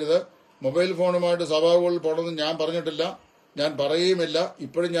ചെയ്യുകയോ ചെയ്യരുത്. മൊബൈൽ ഫോണുമായിട്ട് സഭാകളിൽ പോകണമെന്ന് ഞാൻ പറഞ്ഞിട്ടില്ല, ഞാൻ പറയുകയുമില്ല.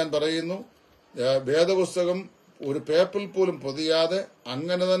 ഇപ്പോഴും ഞാൻ പറയുന്നു, വേദപുസ്തകം ഒരു പേപ്പറിൽ പോലും പൊതിയാതെ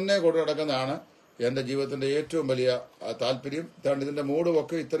അങ്ങനെ തന്നെ കൊണ്ടു നടക്കുന്നതാണ് എന്റെ ജീവിതത്തിന്റെ ഏറ്റവും വലിയ താല്പര്യം. ഇതിന്റെ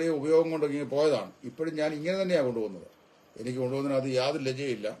മൂടുമൊക്കെ ഇത്രയും ഉപയോഗം കൊണ്ടൊക്കെ പോയതാണ്. ഇപ്പോഴും ഞാൻ ഇങ്ങനെ തന്നെയാണ് കൊണ്ടുപോകുന്നത്. എനിക്ക് കൊണ്ടുപോകുന്നതിനകത്ത് യാതൊരു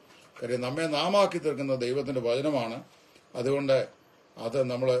ലജ്ജയില്ല. കാര്യം നമ്മെ നാമാക്കി തീർക്കുന്ന ദൈവത്തിന്റെ വചനമാണ്. അതുകൊണ്ട് അത്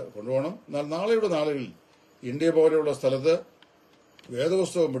നമ്മൾ കൊണ്ടുപോകണം. എന്നാൽ നാളെയുടെ നാളുകളിൽ ഇന്ത്യ പോലെയുള്ള സ്ഥലത്ത്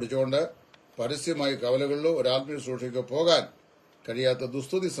വേദപുസ്തകം പിടിച്ചുകൊണ്ട് പരസ്യമായി കവലകളിലോ ഒരാത്മീയ സൂക്ഷിക്കോ പോകാൻ കഴിയാത്ത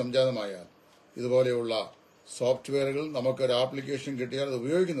ദുസ്ഥിതി സംജാതമായാൽ ഇതുപോലെയുള്ള സോഫ്റ്റ്വെയറുകൾ നമുക്കൊരു ആപ്ലിക്കേഷൻ കിട്ടിയാൽ അത്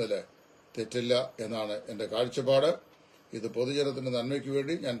ഉപയോഗിക്കുന്നതിൽ തെറ്റില്ല എന്നാണ് എന്റെ കാഴ്ചപ്പാട്. ഇത് പൊതുജനത്തിന്റെ നന്മയ്ക്ക്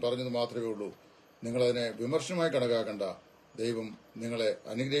വേണ്ടി ഞാൻ പറഞ്ഞത് മാത്രമേ ഉള്ളൂ. നിങ്ങളതിനെ വിമർശനമായി കണക്കാക്കേണ്ട. ദൈവം നിങ്ങളെ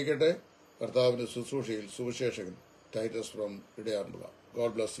അനുഗ്രഹിക്കട്ടെ. കർത്താവിന്റെ ശുശ്രൂഷയിൽ Suviseshakan Titus from ഇടയാറുമുള്ള.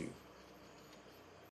 God bless you.